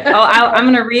 good. I'm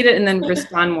going to read it and then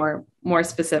respond more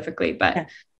specifically. But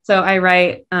so I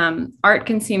write, art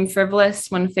can seem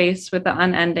frivolous when faced with the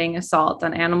unending assault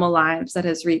on animal lives that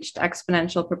has reached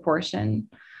exponential proportion.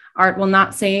 Art will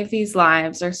not save these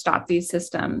lives or stop these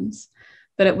systems,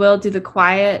 but it will do the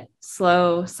quiet,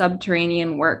 slow,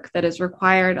 subterranean work that is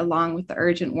required along with the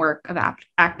urgent work of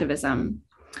activism.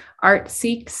 Art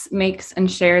seeks, makes, and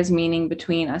shares meaning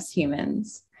between us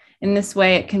humans. In this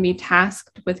way, it can be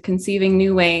tasked with conceiving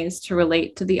new ways to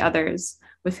relate to the others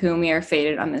with whom we are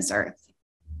fated on this earth.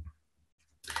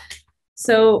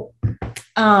 So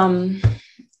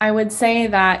I would say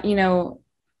that,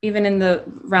 even in the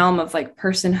realm of like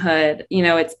personhood,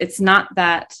 it's not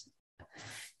that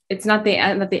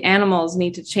the animals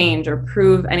need to change or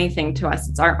prove anything to us.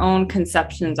 It's our own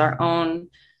conceptions, our own,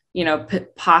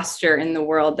 posture in the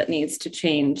world that needs to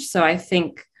change. So I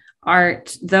think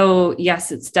art, though,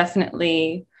 yes, it's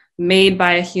definitely made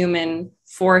by a human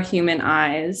for human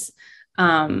eyes,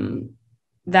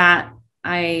 that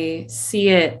I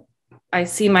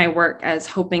see my work as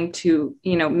hoping to,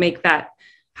 make that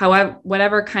however,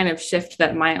 whatever kind of shift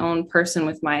that my own person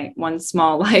with my one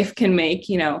small life can make,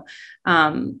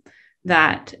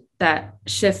 that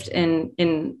shift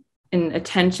in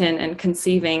attention and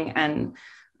conceiving. And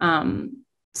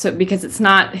so because it's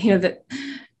not, that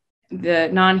the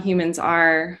non-humans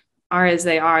are as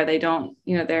they are, they don't,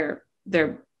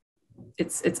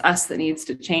 it's us that needs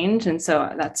to change. And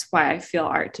so that's why I feel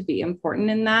art to be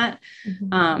important in that.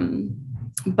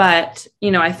 But,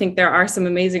 I think there are some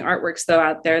amazing artworks though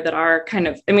out there that are kind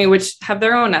of, which have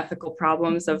their own ethical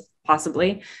problems of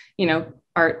possibly,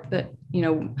 art that,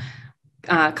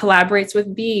 collaborates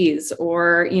with bees,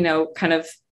 or, kind of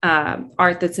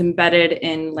art that's embedded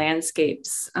in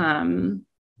landscapes.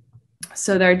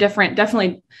 So there are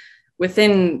definitely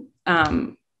within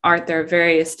art, there are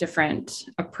various different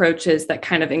approaches that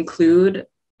kind of include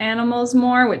animals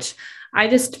more, which I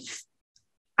just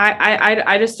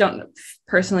don't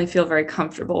personally feel very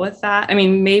comfortable with that.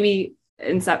 Maybe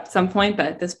in some point, but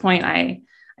at this point, I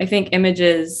think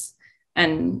images,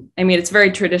 and it's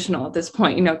very traditional at this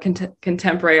point,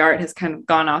 contemporary art has kind of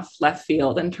gone off left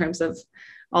field in terms of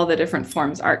all the different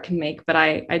forms art can make. But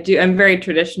I'm very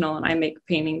traditional, and I make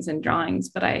paintings and drawings,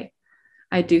 but I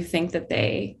do think that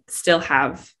they still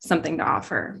have something to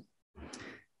offer.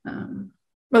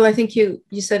 Well, I think you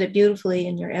said it beautifully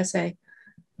in your essay,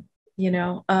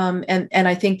 and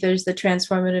I think there's the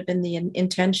transformative and the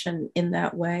intention in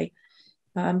that way,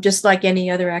 just like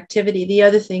any other activity. The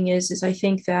other thing is I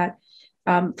think that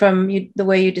from the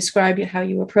way you describe how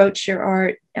you approach your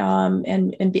art,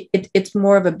 it's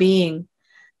more of a being,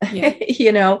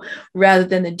 yeah. Rather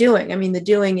than the doing. The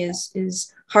doing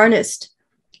is harnessed,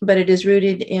 but it is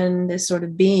rooted in this sort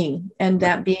of being, and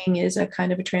that being is a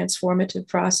kind of a transformative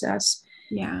process.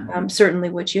 Yeah. Certainly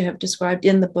what you have described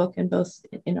in the book and both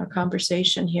in our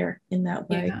conversation here in that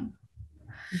way. Yeah.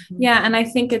 Yeah. And I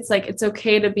think it's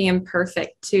okay to be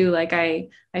imperfect too. I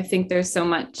think there's so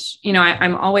much,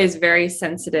 I'm always very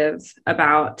sensitive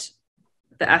about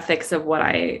the ethics of what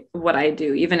I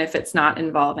do, even if it's not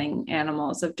involving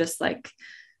animals, of just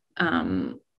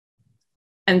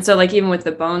and so even with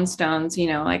the bone stones,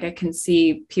 I can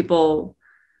see people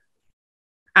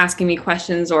asking me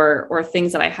questions or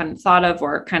things that I hadn't thought of,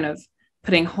 or kind of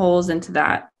putting holes into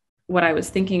that, what I was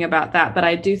thinking about that. But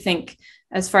I do think,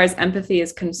 as far as empathy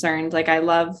is concerned, I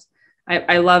love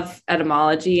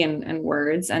etymology and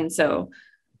words. And so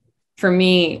for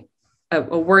me, a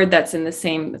word that's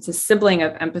it's a sibling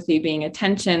of empathy being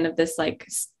attention, of this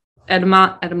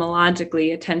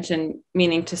etymologically attention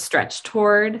meaning to stretch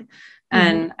toward.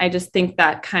 And I just think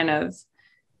that kind of,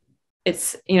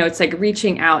 it's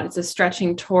reaching out, it's a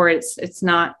stretching toward, it's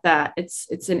not that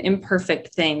it's an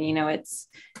imperfect thing, it's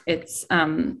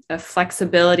a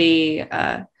flexibility,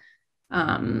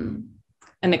 an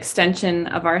extension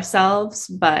of ourselves,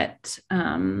 but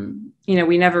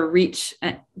we never reach,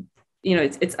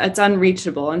 it's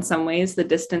unreachable in some ways, the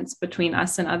distance between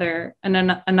us and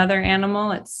another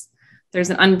animal. There's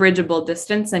an unbridgeable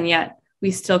distance, and yet we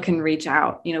still can reach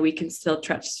out, we can still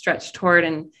stretch toward,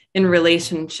 and in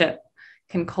relationship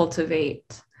can cultivate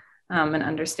an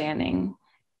understanding.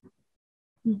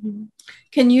 Mm-hmm.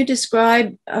 Can you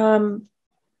describe one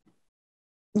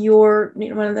of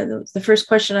the first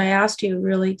question I asked you,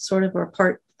 really sort of,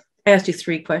 I asked you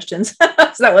three questions,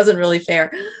 so that wasn't really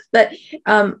fair. But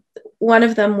one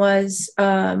of them was,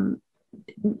 do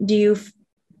you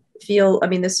feel,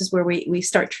 this is where we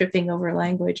start tripping over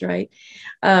language, right?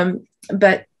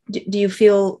 But do you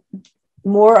feel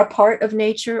more a part of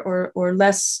nature or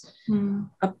less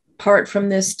apart from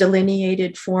this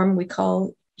delineated form we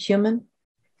call human?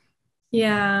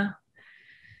 Yeah.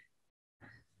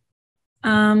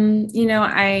 It's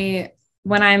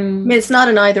not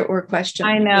an either or question.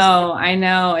 I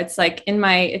know. It's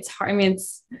it's hard.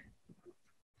 It's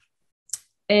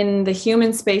in the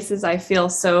human spaces, I feel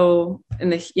so in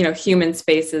the, human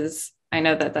spaces, I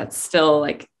know that that's still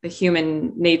the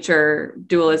human nature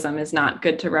dualism is not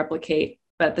good to replicate.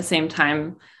 But at the same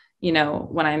time,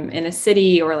 when I'm in a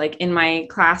city or in my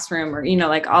classroom or,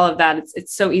 all of that,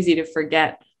 it's so easy to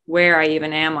forget where I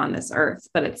even am on this earth.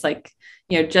 But it's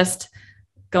just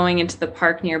going into the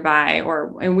park nearby,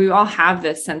 and we all have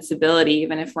this sensibility,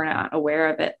 even if we're not aware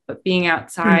of it, but being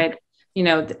outside,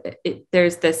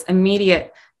 there's this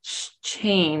immediate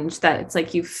change that it's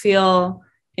you feel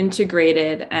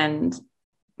integrated. And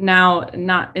now,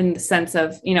 not in the sense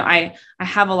of, I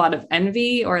have a lot of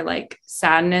envy or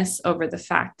sadness over the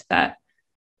fact that,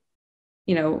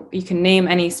 you can name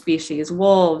any species,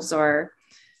 wolves or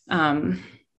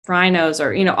rhinos,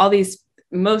 or, all these,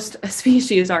 most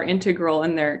species are integral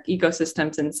in their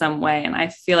ecosystems in some way. And I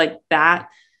feel that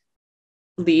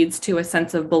leads to a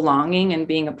sense of belonging and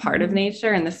being a part of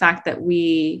nature. And the fact that that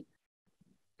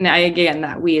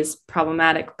we is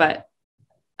problematic, but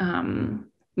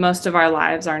most of our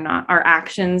lives our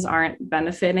actions aren't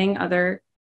benefiting other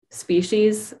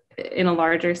species in a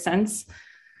larger sense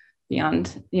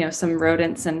beyond, some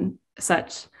rodents and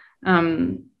such,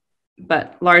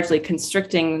 but largely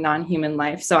constricting non-human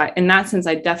life. So in that sense,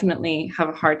 I definitely have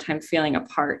a hard time feeling a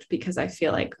part, because I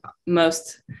feel like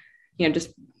most,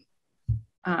 just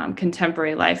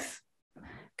contemporary life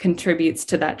contributes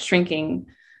to that shrinking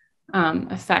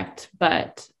effect.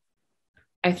 But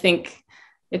I think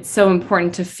it's so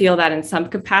important to feel that in some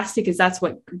capacity, because that's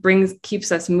what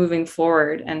keeps us moving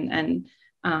forward, and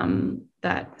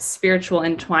that spiritual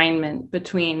entwinement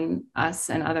between us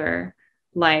and other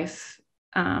life.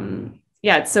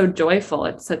 It's so joyful.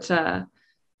 It's such a,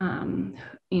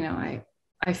 I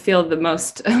feel the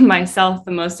most myself,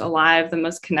 the most alive, the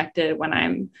most connected when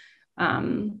I'm,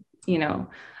 I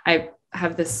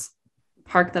have this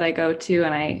park that I go to,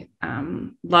 and I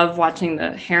love watching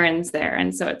the herons there.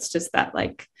 And so it's just that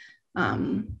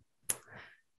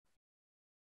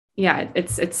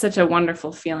it's such a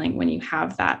wonderful feeling when you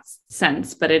have that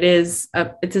sense, but it's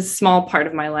a small part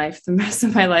of my life. The rest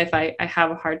of my life, I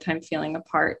have a hard time feeling a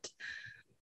part.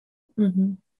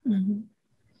 Mm-hmm. Mm-hmm.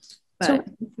 So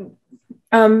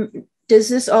does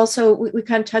this also, we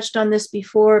kind of touched on this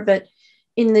before, but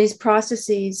in these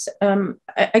processes,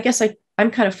 I guess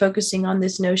I'm kind of focusing on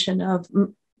this notion of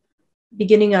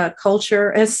beginning a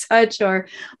culture as such, or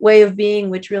way of being,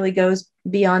 which really goes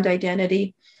beyond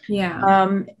identity.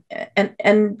 Yeah.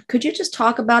 And could you just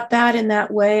talk about that in that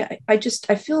way? I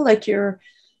feel like the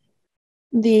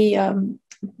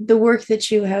work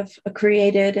that you have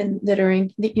created and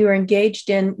that you're engaged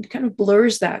in kind of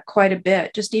blurs that quite a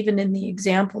bit, just even in the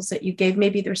examples that you gave.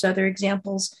 Maybe there's other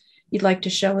examples you'd like to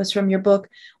show us from your book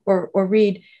or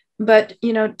read, but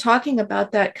talking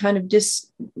about that kind of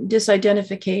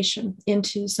disidentification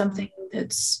into something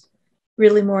that's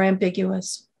really more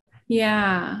ambiguous.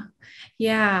 Yeah.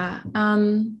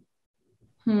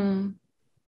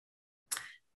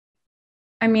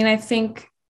 I mean, I think,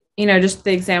 just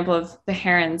the example of the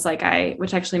herons,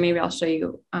 which actually maybe I'll show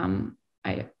you.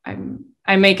 I've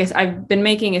been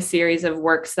making a series of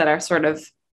works that are sort of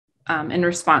in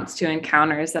response to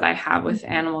encounters that I have with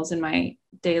animals in my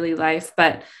daily life.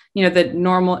 But, the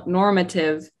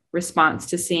normative response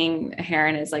to seeing a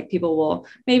heron is people will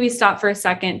maybe stop for a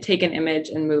second, take an image,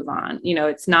 and move on.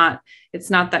 It's not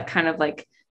that kind of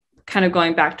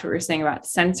going back to what we were saying about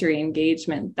sensory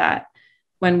engagement, that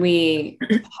when we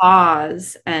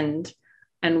pause and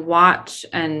watch,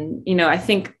 and, I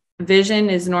think vision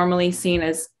is normally seen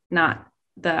as not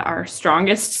our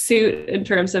strongest suit in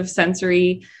terms of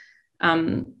sensory,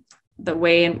 the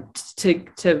way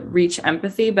to reach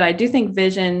empathy. But I do think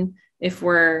vision, if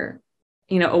we're,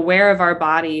 aware of our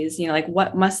bodies,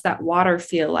 what must that water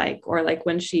feel like? Or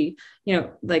when she,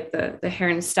 the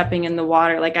heron stepping in the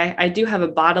water, I do have a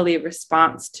bodily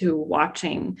response to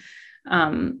watching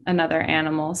another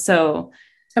animal. So,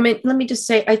 I mean, let me just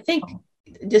say, I think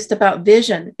just about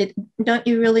vision, don't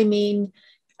you really mean,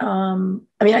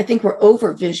 I think we're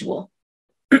over visual.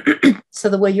 So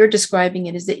the way you're describing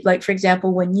it is that, for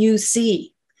example, when you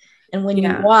see and when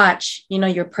you watch,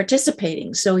 you're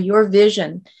participating. So your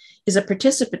vision is a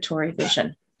participatory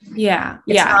vision. Yeah.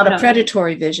 It's not a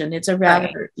predatory vision. It's a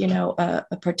rather,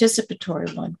 a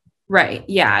participatory one. Right.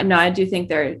 Yeah. No, I do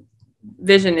think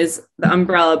vision is the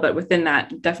umbrella, but within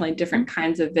that, definitely different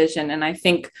kinds of vision. And I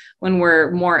think when we're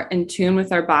more in tune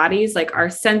with our bodies, our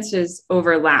senses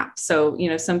overlap. So,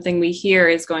 something we hear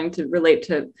is going to relate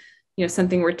to,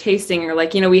 something we're tasting, or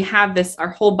we have this, our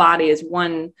whole body is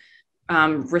one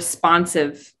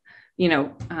responsive,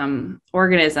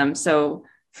 organism. So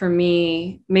for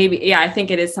me, maybe, I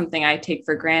think it is something I take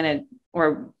for granted,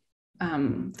 or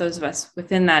those of us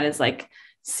within that is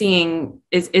seeing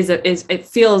it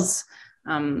feels,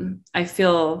 I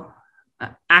feel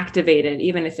activated,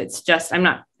 even if it's just, I'm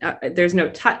not, there's no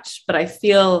touch, but I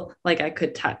feel like I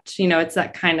could touch, it's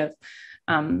that kind of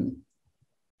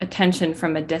attention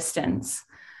from a distance.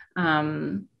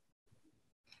 But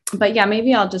yeah,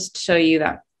 maybe I'll just show you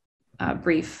that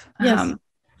brief. Yes.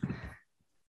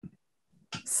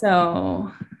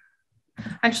 So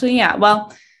actually,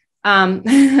 well, I'll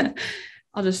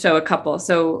just show a couple.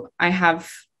 So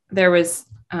there was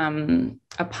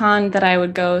a pond that I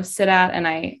would go sit at, and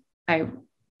I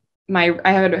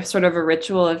had a sort of a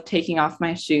ritual of taking off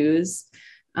my shoes,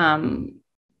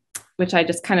 which I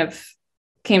just kind of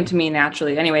came to me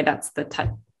naturally. Anyway, that's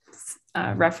the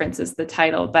reference is the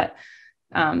title, but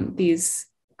these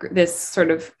this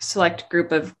sort of select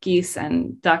group of geese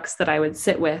and ducks that I would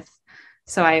sit with.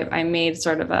 So I made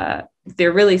sort of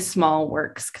they're really small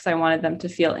works because I wanted them to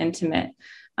feel intimate.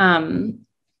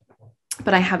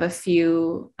 But I have a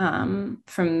few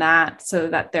from that, so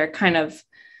that they're kind of,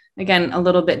 again, a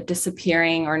little bit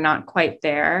disappearing or not quite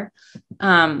there.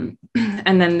 And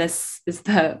then this is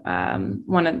the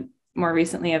one of more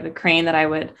recently of the crane that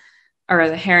or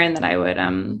the heron that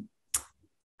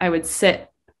I would sit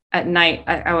at night.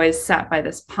 I always sat by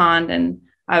this pond, and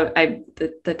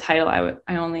the title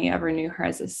I only ever knew her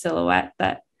as a silhouette.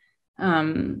 That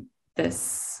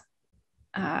this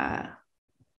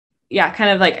kind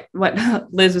of like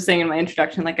what Liz was saying in my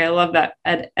introduction. Like, I love that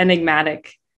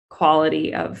enigmatic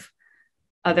quality of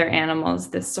other animals.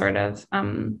 This sort of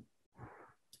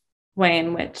way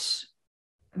in which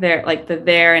they're like the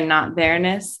there and not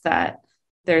there-ness, that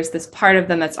there's this part of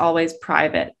them that's always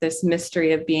private, this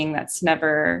mystery of being that's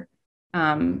never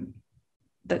known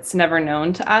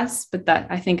to us, but that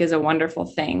I think is a wonderful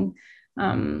thing.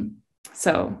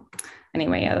 So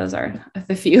anyway, yeah, those are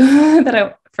the few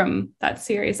that from that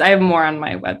series. I have more on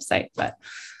my website, but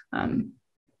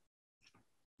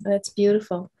that's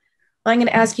beautiful. I'm going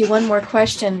to ask you one more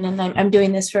question, and I'm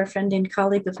doing this for a friend and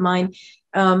colleague of mine.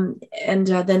 And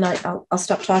then I'll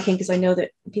stop talking, because I know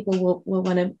that people will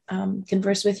want to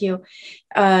converse with you.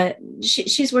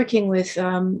 She's working with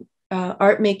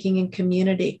art making and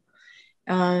community,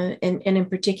 and in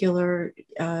particular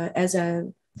as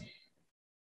a,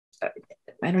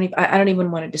 I don't even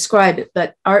want to describe it,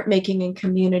 but art making and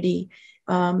community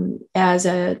as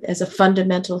a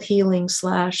fundamental healing /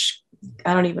 I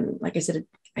don't even, like I said,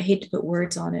 I hate to put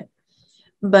words on it,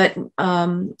 but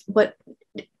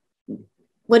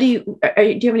what do you have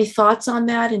any thoughts on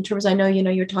that in terms, I know,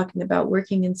 you're talking about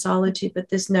working in solitude, but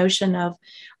this notion of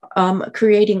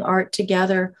creating art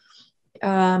together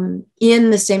in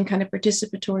the same kind of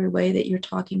participatory way that you're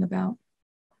talking about?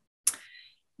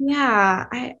 Yeah,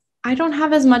 I don't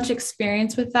have as much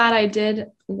experience with that. I did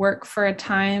work for a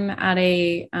time at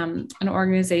an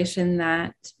organization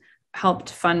that helped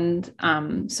fund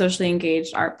socially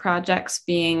engaged art projects,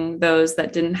 being those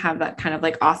that didn't have that kind of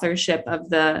like authorship of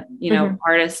the,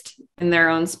 artist in their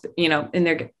own, in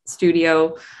their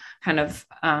studio, kind of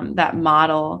that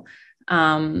model,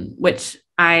 which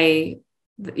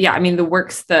the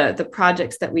works, the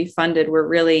projects that we funded were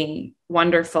really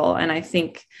wonderful. And I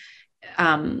think,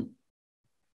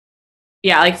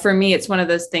 like for me, it's one of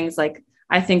those things, like,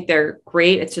 I think they're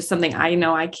great. It's just something I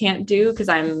know I can't do because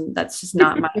that's just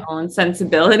not my own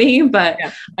sensibility. But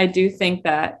yeah. I do think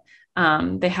that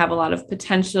they have a lot of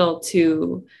potential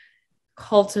to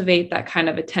cultivate that kind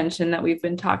of attention that we've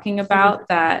been talking about,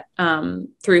 that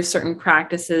through certain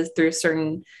practices, through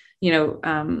certain,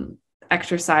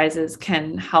 exercises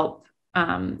can help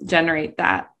generate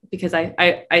that. Because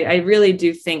I really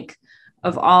do think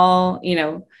of all,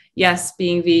 yes,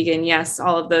 being vegan, yes,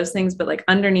 all of those things, but like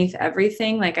underneath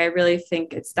everything, like I really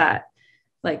think it's that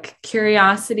like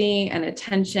curiosity and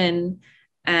attention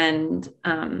and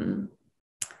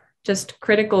just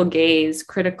critical gaze,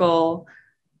 critical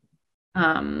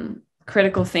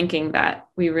thinking that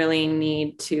we really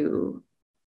need to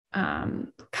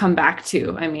come back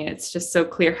to. I mean, it's just so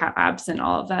clear how absent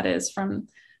all of that is from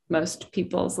most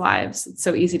people's lives. It's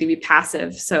so easy to be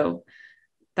passive. So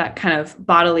that kind of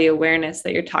bodily awareness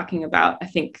that you're talking about, I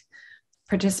think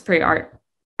participatory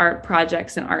art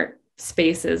projects and art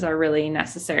spaces are really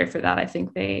necessary for that. I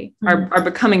think they are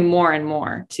becoming more and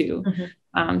more too.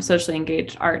 Socially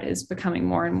engaged art is becoming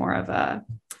more and more of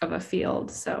a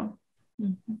field. So,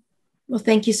 well,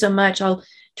 thank you so much. I'll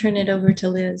turn it over to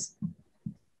Liz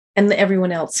and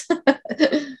everyone else.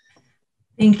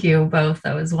 Thank you both.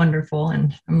 That was wonderful,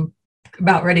 and I'm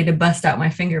about ready to bust out my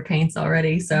finger paints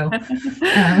already. So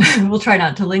we'll try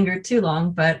not to linger too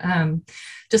long, but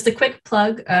just a quick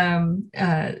plug.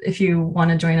 If you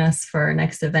want to join us for our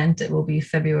next event, it will be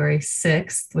February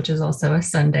 6th, which is also a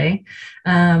Sunday.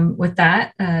 With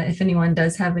that, if anyone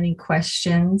does have any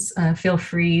questions, feel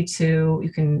free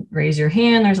you can raise your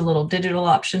hand. There's a little digital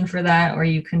option for that, or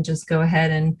you can just go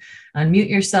ahead and unmute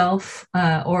yourself,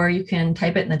 or you can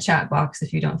type it in the chat box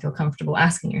if you don't feel comfortable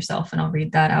asking yourself, and I'll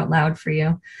read that out loud for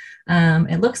you.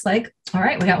 It looks like, all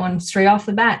right, we got one straight off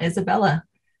the bat. Isabella.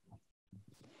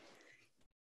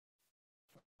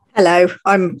 Hello,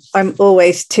 I'm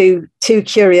always too too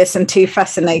curious and too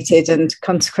fascinated, and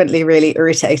consequently really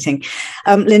irritating.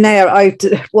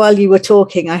 Linnea, while you were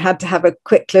talking, I had to have a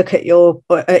quick look at your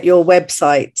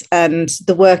website, and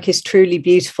the work is truly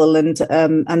beautiful, and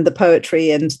the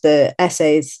poetry and the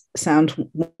essays sound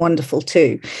wonderful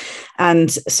too. And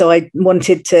so I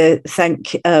wanted to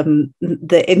thank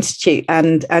the Institute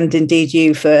and indeed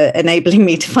you for enabling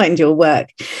me to find your work.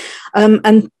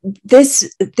 And this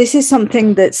is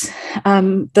something that's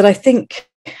that I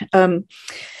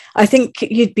think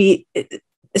you'd be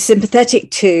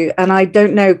sympathetic to, and I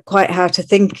don't know quite how to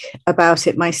think about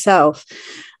it myself.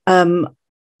 I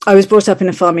was brought up in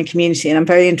a farming community, and I'm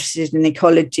very interested in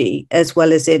ecology as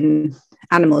well as in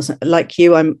animals. Like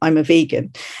you, I'm a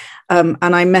vegan. And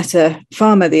I met a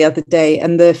farmer the other day,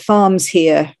 and the farms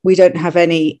here, we don't have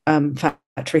any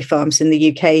factory farms in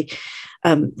the UK.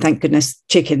 Thank goodness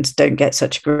chickens don't get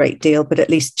such a great deal, but at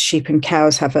least sheep and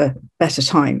cows have a better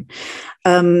time.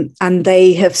 And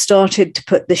they have started to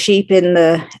put the sheep in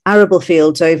the arable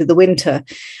fields over the winter.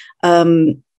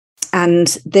 And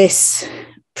this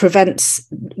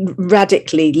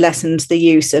radically lessens the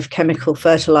use of chemical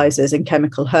fertilizers and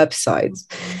chemical herbicides.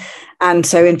 And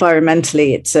so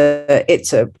environmentally, it's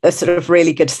a sort of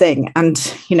really good thing. And,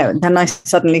 then I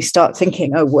suddenly start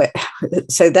thinking,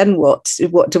 so then what?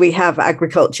 What do we have?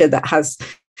 Agriculture that has,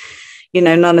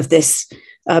 none of this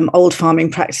old farming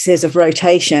practices of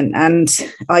rotation. And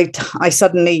I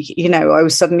suddenly, I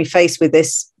was suddenly faced with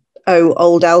this,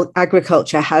 old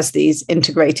agriculture has these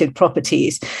integrated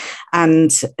properties.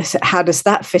 And how does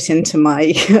that fit into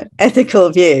my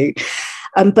ethical view?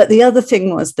 But the other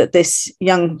thing was that this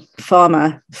young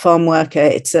farm worker,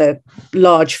 it's a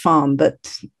large farm,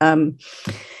 but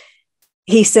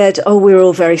he said, we're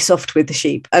all very soft with the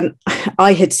sheep. And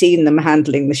I had seen them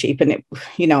handling the sheep, and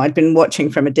I'd been watching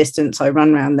from a distance. I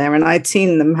run around there, and I'd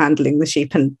seen them handling the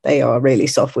sheep, and they are really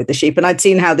soft with the sheep. And I'd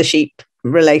seen how the sheep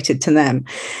related to them.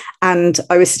 And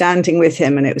I was standing with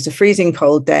him, and it was a freezing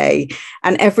cold day.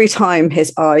 And every time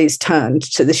his eyes turned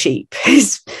to the sheep,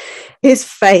 his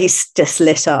face just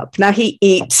lit up. Now, he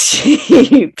eats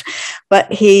sheep,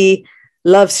 but he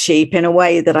loves sheep in a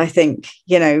way that I think,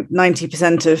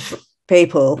 90% of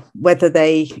people, whether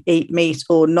they eat meat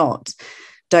or not,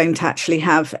 don't actually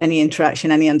have any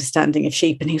interaction, any understanding of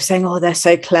sheep. And he was saying, they're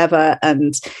so clever,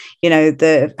 and,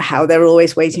 how they're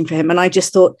always waiting for him. And I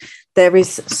just thought, there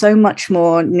is so much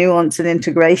more nuance and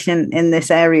integration in this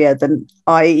area than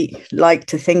I like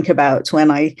to think about when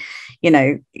I,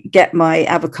 get my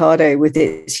avocado with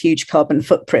its huge carbon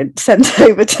footprint sent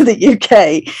over to the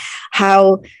UK.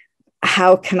 How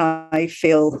can I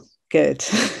feel good?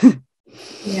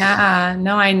 Yeah,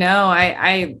 no, I know.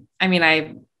 I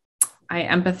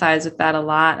empathize with that a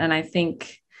lot. And I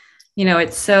think,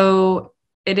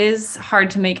 it is hard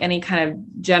to make any kind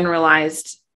of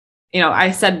generalized,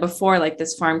 I said before, like,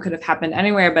 this farm could have happened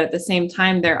anywhere, but at the same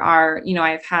time, there are,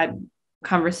 I've had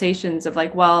conversations of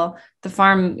like, well, the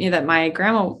farm that my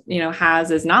grandma, has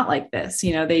is not like this.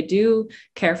 They do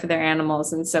care for their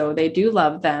animals, and so they do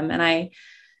love them. And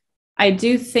I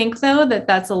do think, though, that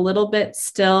that's a little bit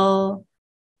still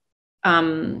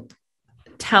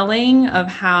telling of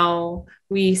how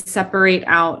we separate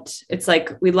out. It's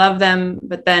like we love them,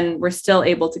 but then we're still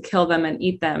able to kill them and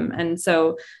eat them. And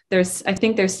so I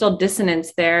think there's still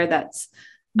dissonance there. That's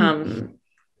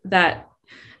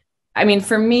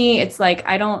for me, it's like,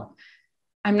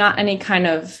 I'm not any kind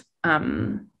of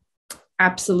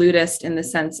absolutist in the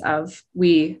sense of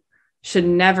we should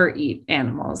never eat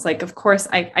animals. Like, of course,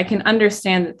 I can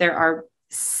understand that there are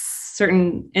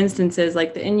certain instances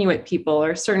like the Inuit people,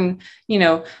 or certain,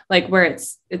 like where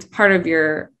it's part of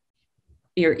your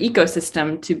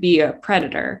ecosystem to be a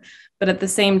predator. But at the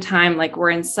same time, like, we're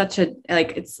in such a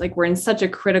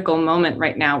critical moment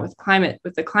right now with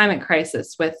the climate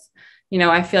crisis, with,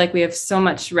 I feel like we have so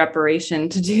much reparation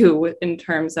to do in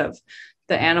terms of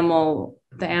the animal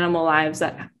lives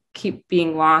that keep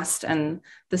being lost, and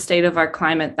the state of our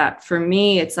climate, that for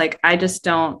me, it's like, I just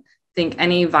don't think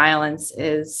any violence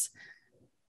is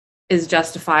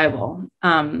justifiable.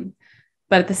 But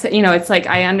at the, it's like,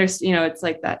 I understand, it's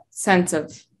like that sense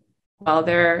of, well,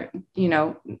 they're,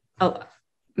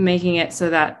 making it so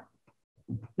that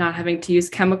not having to use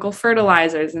chemical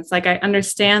fertilizers. And it's like, I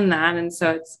understand that. And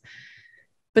so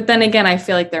but then again, I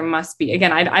feel like there must be,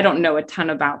 again, I don't know a ton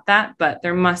about that, but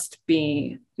there must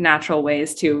be natural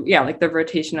ways to, like the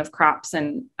rotation of crops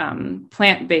and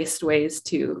plant-based ways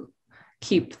to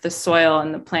keep the soil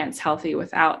and the plants healthy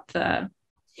without the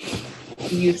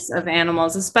use of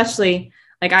animals, especially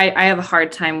like I have a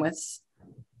hard time with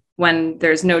when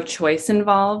there's no choice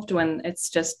involved, when it's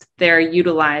just they're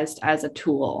utilized as a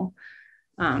tool.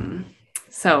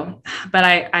 So, but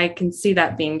I can see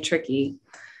that being tricky.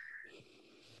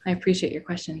 I appreciate your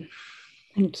question.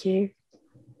 Thank you.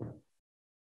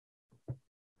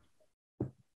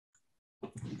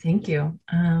 Thank you.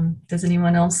 Does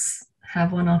anyone else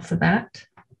have one off the bat?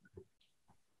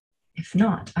 If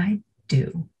not, I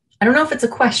do. I don't know if it's a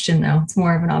question though. It's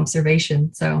more of an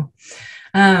observation. So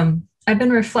I've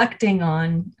been reflecting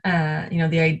on,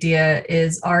 the idea,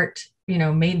 is art,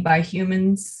 made by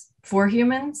humans for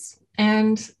humans?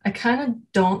 And I kind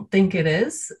of don't think it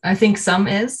is. I think some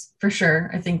is, for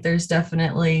sure. I think there's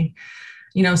definitely,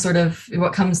 sort of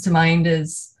what comes to mind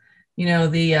is,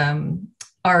 the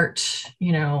art,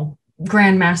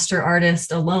 grandmaster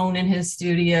artist alone in his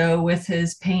studio with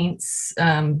his paints,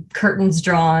 curtains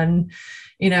drawn,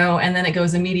 and then it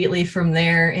goes immediately from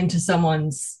there into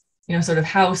someone's, sort of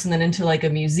house, and then into like a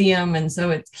museum. And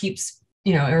so it keeps,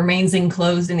 it remains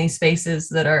enclosed in these spaces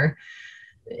that are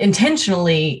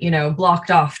intentionally,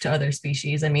 blocked off to other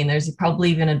species. I mean, there's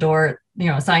probably even a door,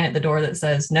 a sign at the door that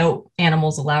says no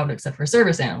animals allowed except for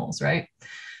service animals, right?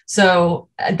 So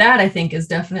that, I think, is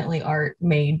definitely art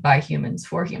made by humans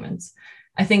for humans.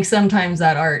 I think sometimes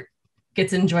that art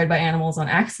gets enjoyed by animals on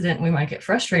accident. We might get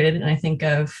frustrated. And I think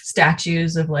of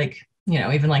statues of like,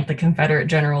 even like the Confederate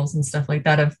generals and stuff like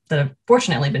that have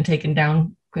fortunately been taken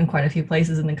down in quite a few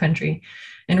places in the country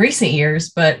in recent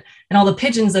years. And all the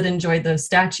pigeons that enjoyed those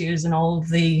statues, and all of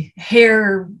the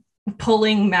hair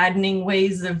pulling, maddening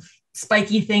ways of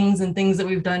spiky things and things that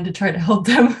we've done to try to help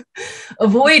them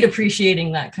avoid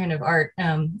appreciating that kind of art,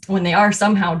 when they are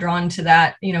somehow drawn to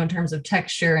that, in terms of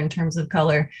texture, in terms of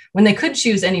color, when they could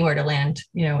choose anywhere to land,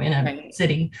 in a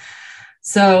city.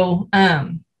 So,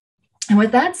 and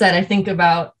with that said, I think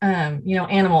about,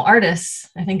 animal artists.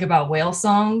 I think about whale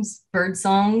songs, bird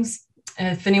songs.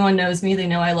 If anyone knows me, they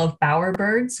know I love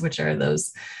bowerbirds, which are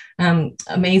those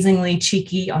amazingly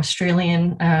cheeky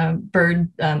Australian bird,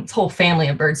 whole family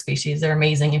of bird species. They're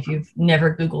amazing. If you've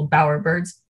never Googled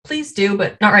bowerbirds, please do,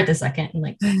 but not right this second, in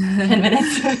like 10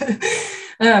 minutes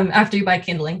after you buy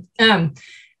Kindling. They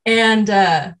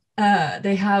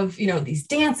have, these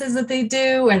dances that they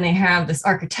do, and they have this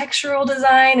architectural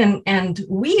design, and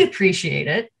we appreciate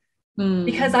it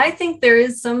because I think there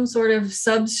is some sort of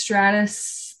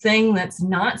substratus thing that's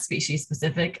not species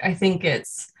specific. I think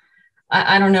it's,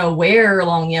 I don't know where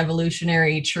along the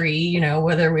evolutionary tree,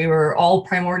 whether we were all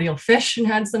primordial fish and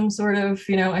had some sort of,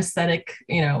 aesthetic,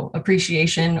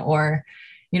 appreciation, or,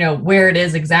 where it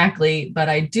is exactly. But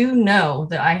I do know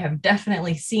that I have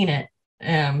definitely seen it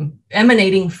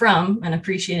emanating from and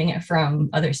appreciating it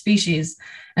from other species,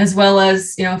 as well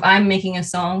as, if I'm making a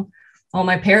song, all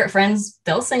my parrot friends,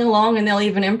 they'll sing along, and they'll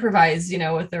even improvise,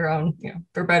 with their own,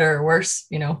 for better or worse,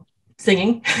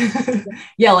 singing,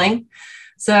 yelling.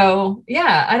 So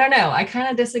yeah, I don't know. I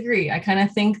kind of disagree. I kind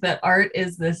of think that art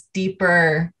is this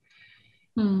deeper,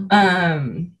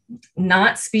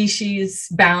 not species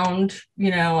bound,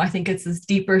 I think it's this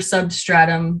deeper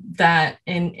substratum that,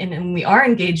 and we are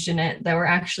engaged in it, that we're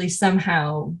actually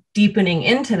somehow deepening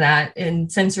into that, in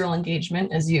sensorial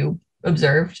engagement, as you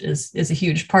observed, is a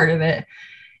huge part of it.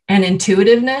 And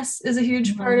intuitiveness is a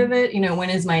huge part of it. When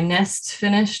is my nest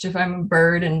finished, if I'm a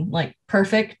bird, and like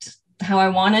perfect how I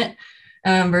want it,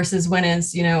 versus when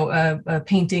is, a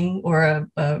painting or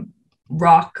a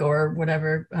rock or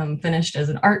whatever finished as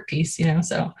an art piece,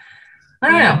 so I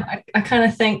don't know. I kind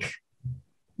of think,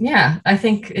 I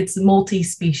think it's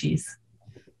multi-species.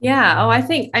 Yeah. Oh, I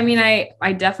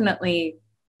definitely,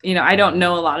 I don't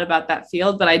know a lot about that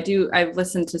field, but I've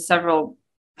listened to several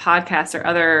podcasts or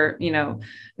other,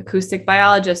 acoustic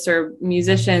biologists or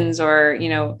musicians, or,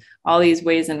 all these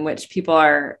ways in which people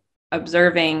are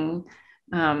observing.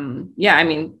 That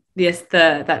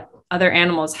other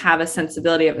animals have a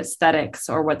sensibility of aesthetics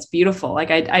or what's beautiful. Like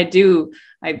I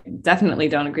definitely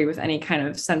don't agree with any kind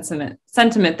of sentiment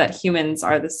that humans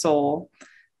are the sole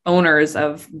owners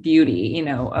of beauty,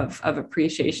 of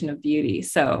appreciation of beauty.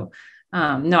 So,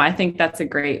 no, I think that's a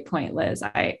great point, Liz.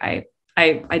 I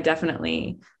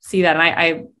definitely see that.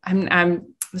 And I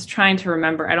was trying to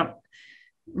remember, I don't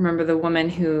remember the woman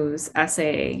whose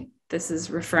essay this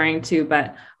is referring to,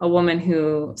 but a woman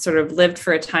who sort of lived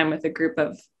for a time with a group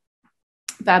of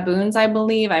baboons, I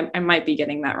believe. I might be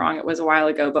getting that wrong. It was a while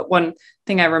ago, but one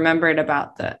thing I remembered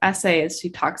about the essay is she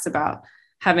talks about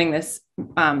having this,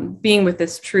 being with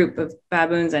this troop of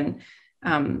baboons, and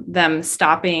them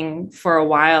stopping for a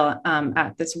while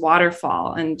at this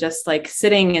waterfall, and just like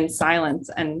sitting in silence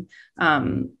and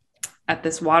at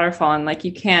this waterfall. And like,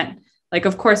 you can't, like,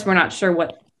 of course, we're not sure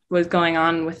what was going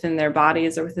on within their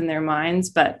bodies or within their minds,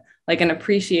 but like an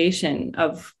appreciation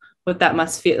of what that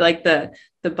must feel like, the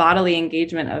bodily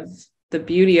engagement the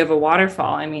beauty of a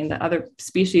waterfall. I mean, the other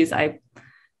species, I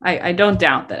don't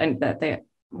doubt that they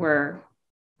were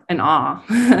in awe.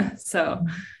 So,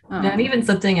 and even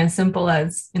something as simple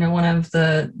as, one of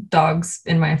the dogs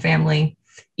in my family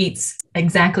eats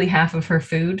exactly half of her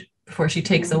food before she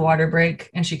takes a water break,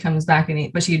 and she comes back and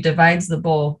eats, but she divides the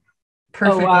bowl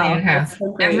perfectly in half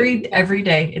every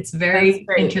day. It's very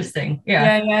interesting.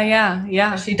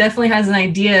 Yeah. She definitely has an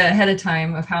idea ahead of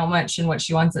time of how much and what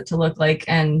she wants it to look like,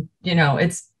 and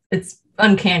it's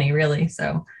uncanny, really.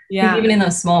 So even in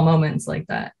those small moments like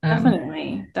that.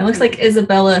 Definitely. It looks like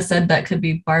Isabella said that could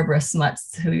be Barbara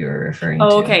Smuts, who you were referring to.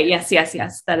 Okay. Yes.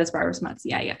 That is Barbara Smuts.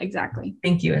 Yeah, exactly.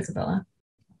 Thank you, Isabella.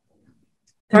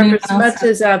 Barbara Smuts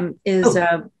is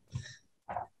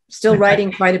still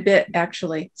writing quite a bit,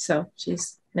 actually. So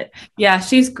she's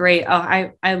great.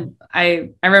 Oh, I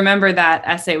remember that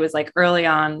essay was like early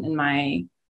on in my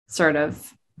sort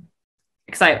of,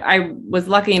 because I was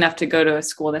lucky enough to go to a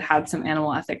school that had some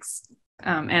animal ethics,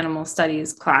 animal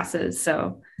studies classes.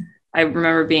 So I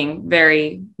remember being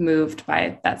very moved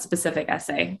by that specific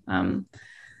essay.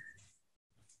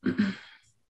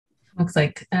 Looks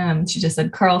like she just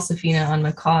said Carl Safina on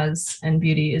macaws and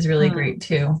beauty is really great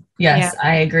too. Yes,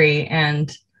 I agree.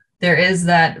 And there is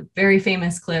that very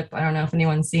famous clip. I don't know if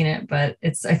anyone's seen it, but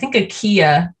it's, I think, a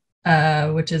Kia,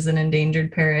 which is an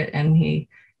endangered parrot, and he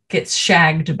gets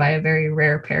shagged by a very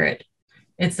rare parrot.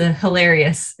 It's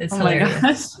hilarious. It's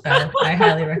hilarious. So I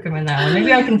highly recommend that one.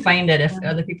 Maybe I can find it if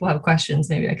other people have questions.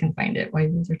 Maybe I can find it while you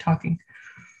guys are talking.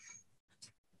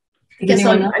 I guess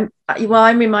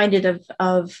I'm reminded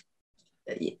of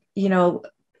I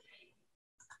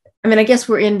guess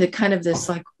we're in the kind of this,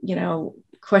 like,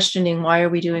 questioning why are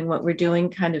we doing what we're doing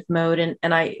kind of mode.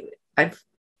 And I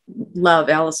love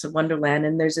Alice in Wonderland.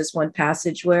 And there's this one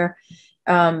passage where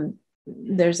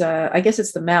there's I guess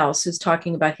it's the mouse who's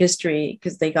talking about history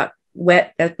because they got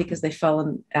wet because they fell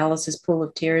in Alice's pool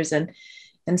of tears. And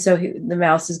so the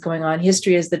mouse is going on,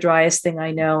 history is the driest thing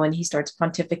I know. And he starts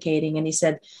pontificating. And he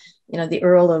said, the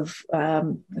Earl of, I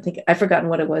think I've forgotten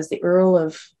what it was, the Earl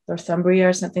of Northumbria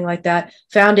or something like that,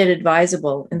 found it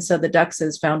advisable. And so the duck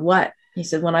says, found what? He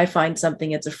said, when I find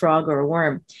something, it's a frog or a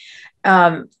worm.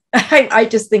 I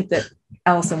just think that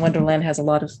Alice in Wonderland has a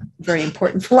lot of very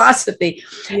important philosophy.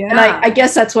 Yeah. And I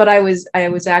guess that's what I was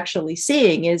actually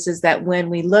seeing is that when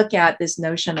we look at this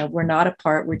notion of we're not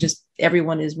apart, we're just,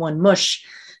 everyone is one mush,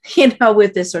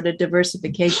 with this sort of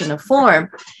diversification of form.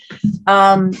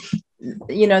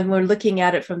 We're looking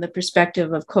at it from the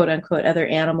perspective of quote unquote other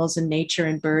animals in nature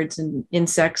and birds and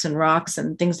insects and rocks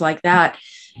and things like that,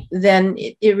 then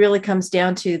it really comes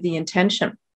down to the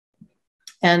intention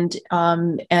and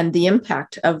the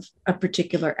impact of a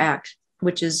particular act,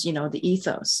 which is, the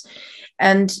ethos.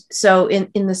 And so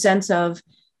in the sense of,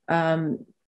 from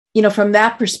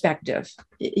that perspective,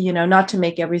 not to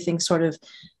make everything sort of,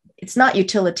 it's not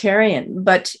utilitarian,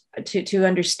 but to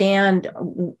understand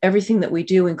everything that we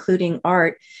do, including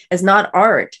art, as not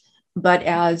art, but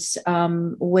as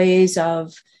ways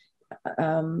of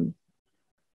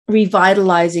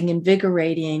revitalizing,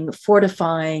 invigorating,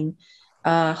 fortifying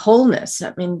wholeness.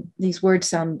 I mean, these words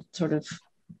sound sort of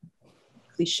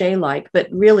cliche-like, but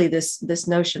really this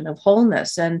notion of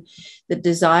wholeness and the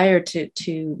desire to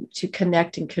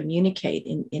connect and communicate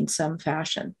in some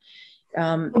fashion.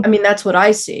 That's what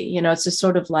I see. It's just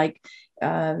sort of like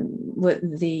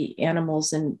with the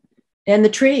animals and the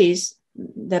trees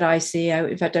that I see.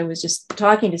 In fact, I was just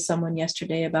talking to someone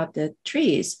yesterday about the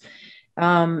trees,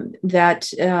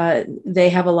 that they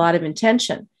have a lot of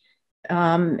intention.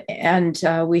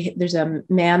 There's a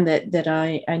man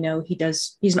that I know,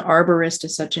 he's an arborist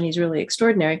as such, and he's really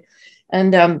extraordinary.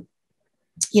 And,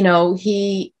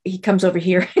 he comes over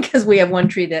here because we have one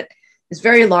tree that is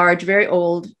very large, very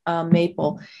old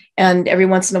maple. And every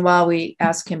once in a while we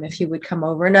ask him if he would come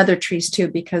over, and other trees too,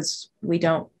 because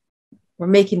we're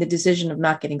making the decision of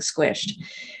not getting squished.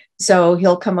 So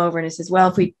he'll come over and he says, well,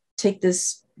 if we take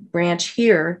this branch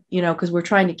here, because we're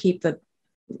trying to keep the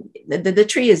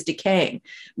tree is decaying,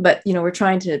 but, we're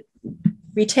trying to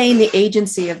retain the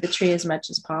agency of the tree as much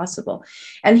as possible.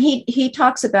 And he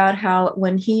talks about how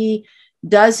when he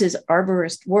does his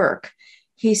arborist work,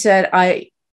 he said,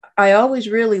 I always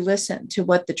really listen to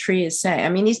what the tree is saying. I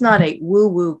mean, he's not a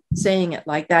woo-woo saying it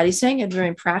like that. He's saying it in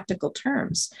very practical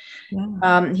terms.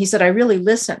 Yeah. He said, I really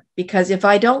listen, because if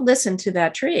I don't listen to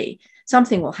that tree,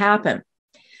 something will happen.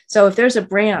 So if there's a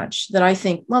branch that I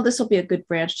think, well, this will be a good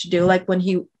branch to do, like when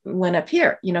he went up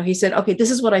here, he said, okay, this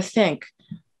is what I think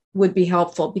would be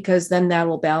helpful, because then that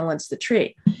will balance the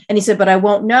tree. And he said, but I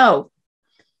won't know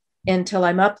until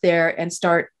I'm up there and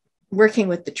start working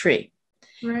with the tree.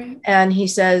 Right. And he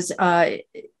says,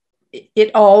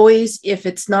 it always, if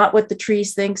it's not what the tree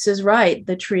thinks is right,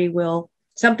 the tree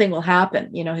something will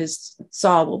happen, his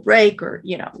saw will break or,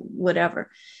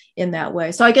 whatever in that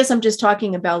way. So I guess I'm just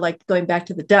talking about like going back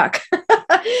to the duck,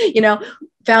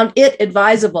 found it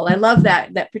advisable. I love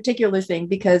that particular thing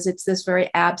because it's this very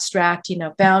abstract,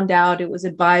 found out it was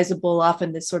advisable,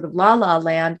 often this sort of la la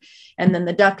land. And then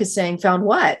the duck is saying, found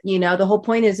what? The whole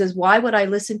point is why would I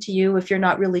listen to you if you're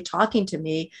not really talking to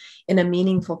me in a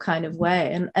meaningful kind of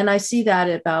way? And I see that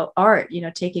about art,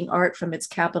 taking art from its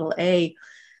capital A,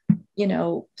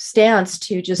 stance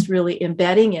to just really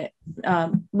embedding it,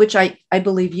 which I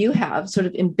believe you have, sort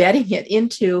of embedding it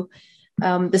into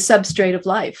the substrate of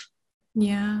life.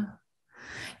 Yeah.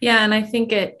 And I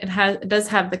think it does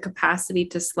have the capacity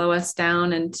to slow us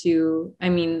down and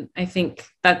I think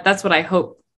that's what I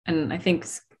hope. And I think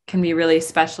can be really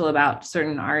special about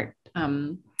certain art.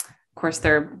 Of course,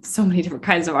 there are so many different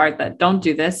kinds of art that don't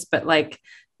do this, but like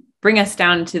bring us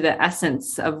down to the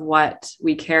essence of what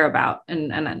we care about. So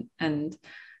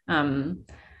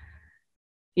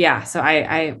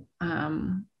I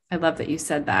love that you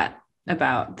said that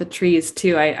about the trees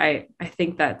too. I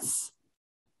think that's,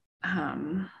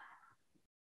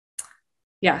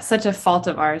 such a fault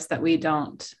of ours that we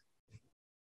don't,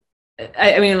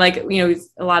 a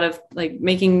lot of like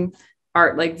making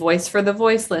art, like voice for the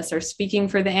voiceless or speaking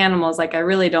for the animals. Like I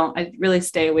really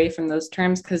stay away from those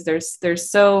terms because there's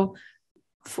so,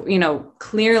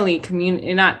 clearly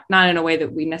not in a way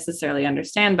that we necessarily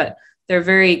understand, but they're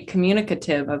very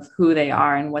communicative of who they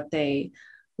are and what they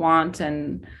want.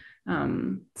 And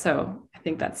so I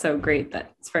think that's so great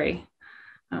that it's very,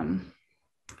 I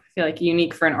feel like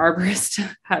unique for an arborist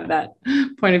to have that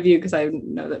point of view, because I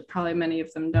know that probably many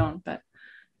of them don't, but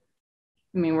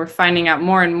we're finding out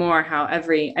more and more how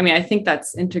I think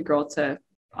that's integral to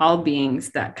all beings,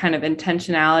 that kind of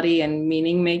intentionality and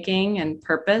meaning making and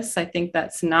purpose. I think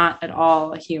that's not at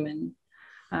all a human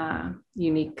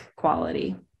unique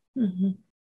quality. Mm-hmm.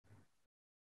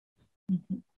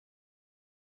 Mm-hmm.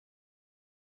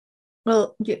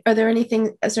 Well, is there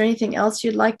anything else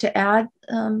you'd like to add,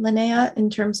 Linnea,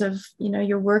 in terms of,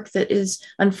 your work that is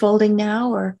unfolding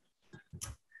now,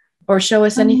 or show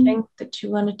us anything that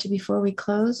you wanted to before we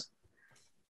close?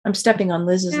 I'm stepping on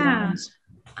Liz's lines.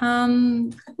 Well,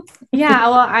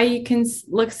 you can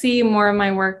see more of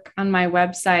my work on my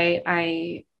website.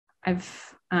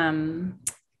 I've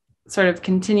sort of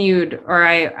continued, or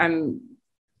I'm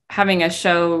having a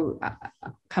show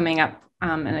coming up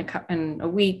in a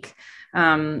week.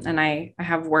 And I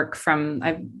have work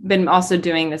I've been also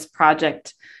doing this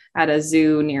project at a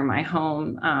zoo near my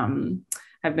home.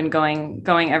 I've been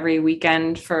going every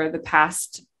weekend for the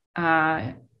past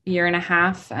year and a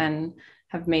half and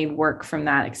have made work from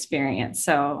that experience.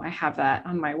 So I have that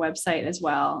on my website as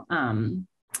well. I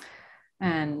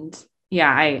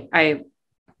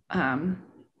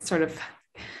sort of,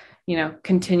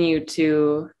 continue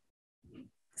to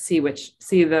see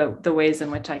the ways in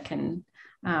which I can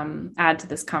add to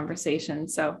this conversation.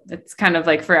 So it's kind of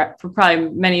like for probably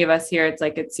many of us here, it's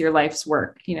like, it's your life's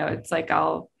work. It's like,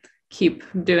 I'll keep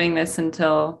doing this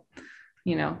until,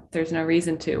 there's no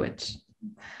reason to, which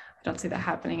I don't see that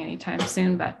happening anytime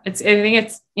soon, but I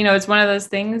think it's one of those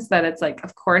things that it's like,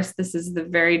 of course, this is the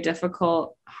very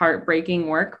difficult, heartbreaking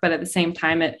work, but at the same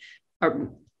time, it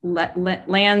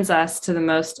lands us to the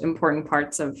most important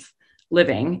parts of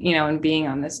living, and being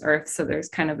on this earth. So there's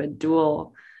kind of a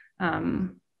dual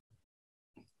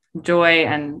joy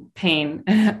and pain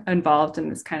involved in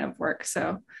this kind of work.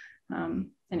 So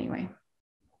anyway.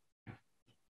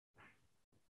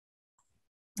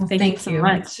 Well, thank you so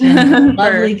much.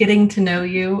 Lovely getting to know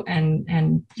you,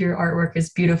 and your artwork is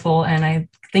beautiful. And I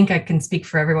think I can speak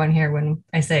for everyone here when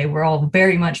I say we're all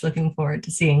very much looking forward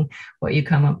to seeing what you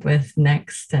come up with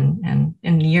next and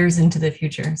years into the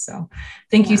future. So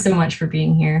thank you so much for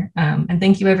being here. And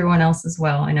thank you everyone else as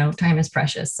well. I know time is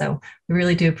precious, so we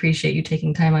really do appreciate you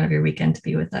taking time out of your weekend to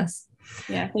be with us.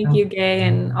 Yeah, thank you, Gay,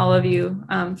 and all of you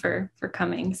for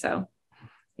coming. So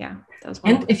yeah, that was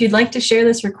wonderful. And if you'd like to share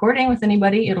this recording with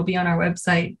anybody, it'll be on our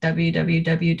website,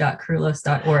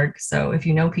 www.crulos.org. So if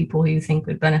you know people who you think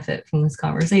would benefit from this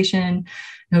conversation,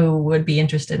 who would be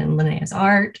interested in Linnea's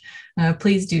art,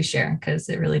 please do share, because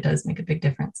it really does make a big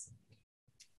difference.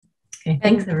 Okay,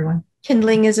 thanks everyone.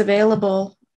 Kindling is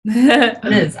available.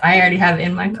 It is. I already have it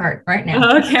in my cart right now.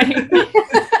 Oh, okay.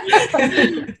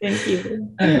 Thank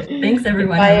you. Thanks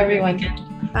everyone. Bye everyone.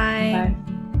 Bye. Bye.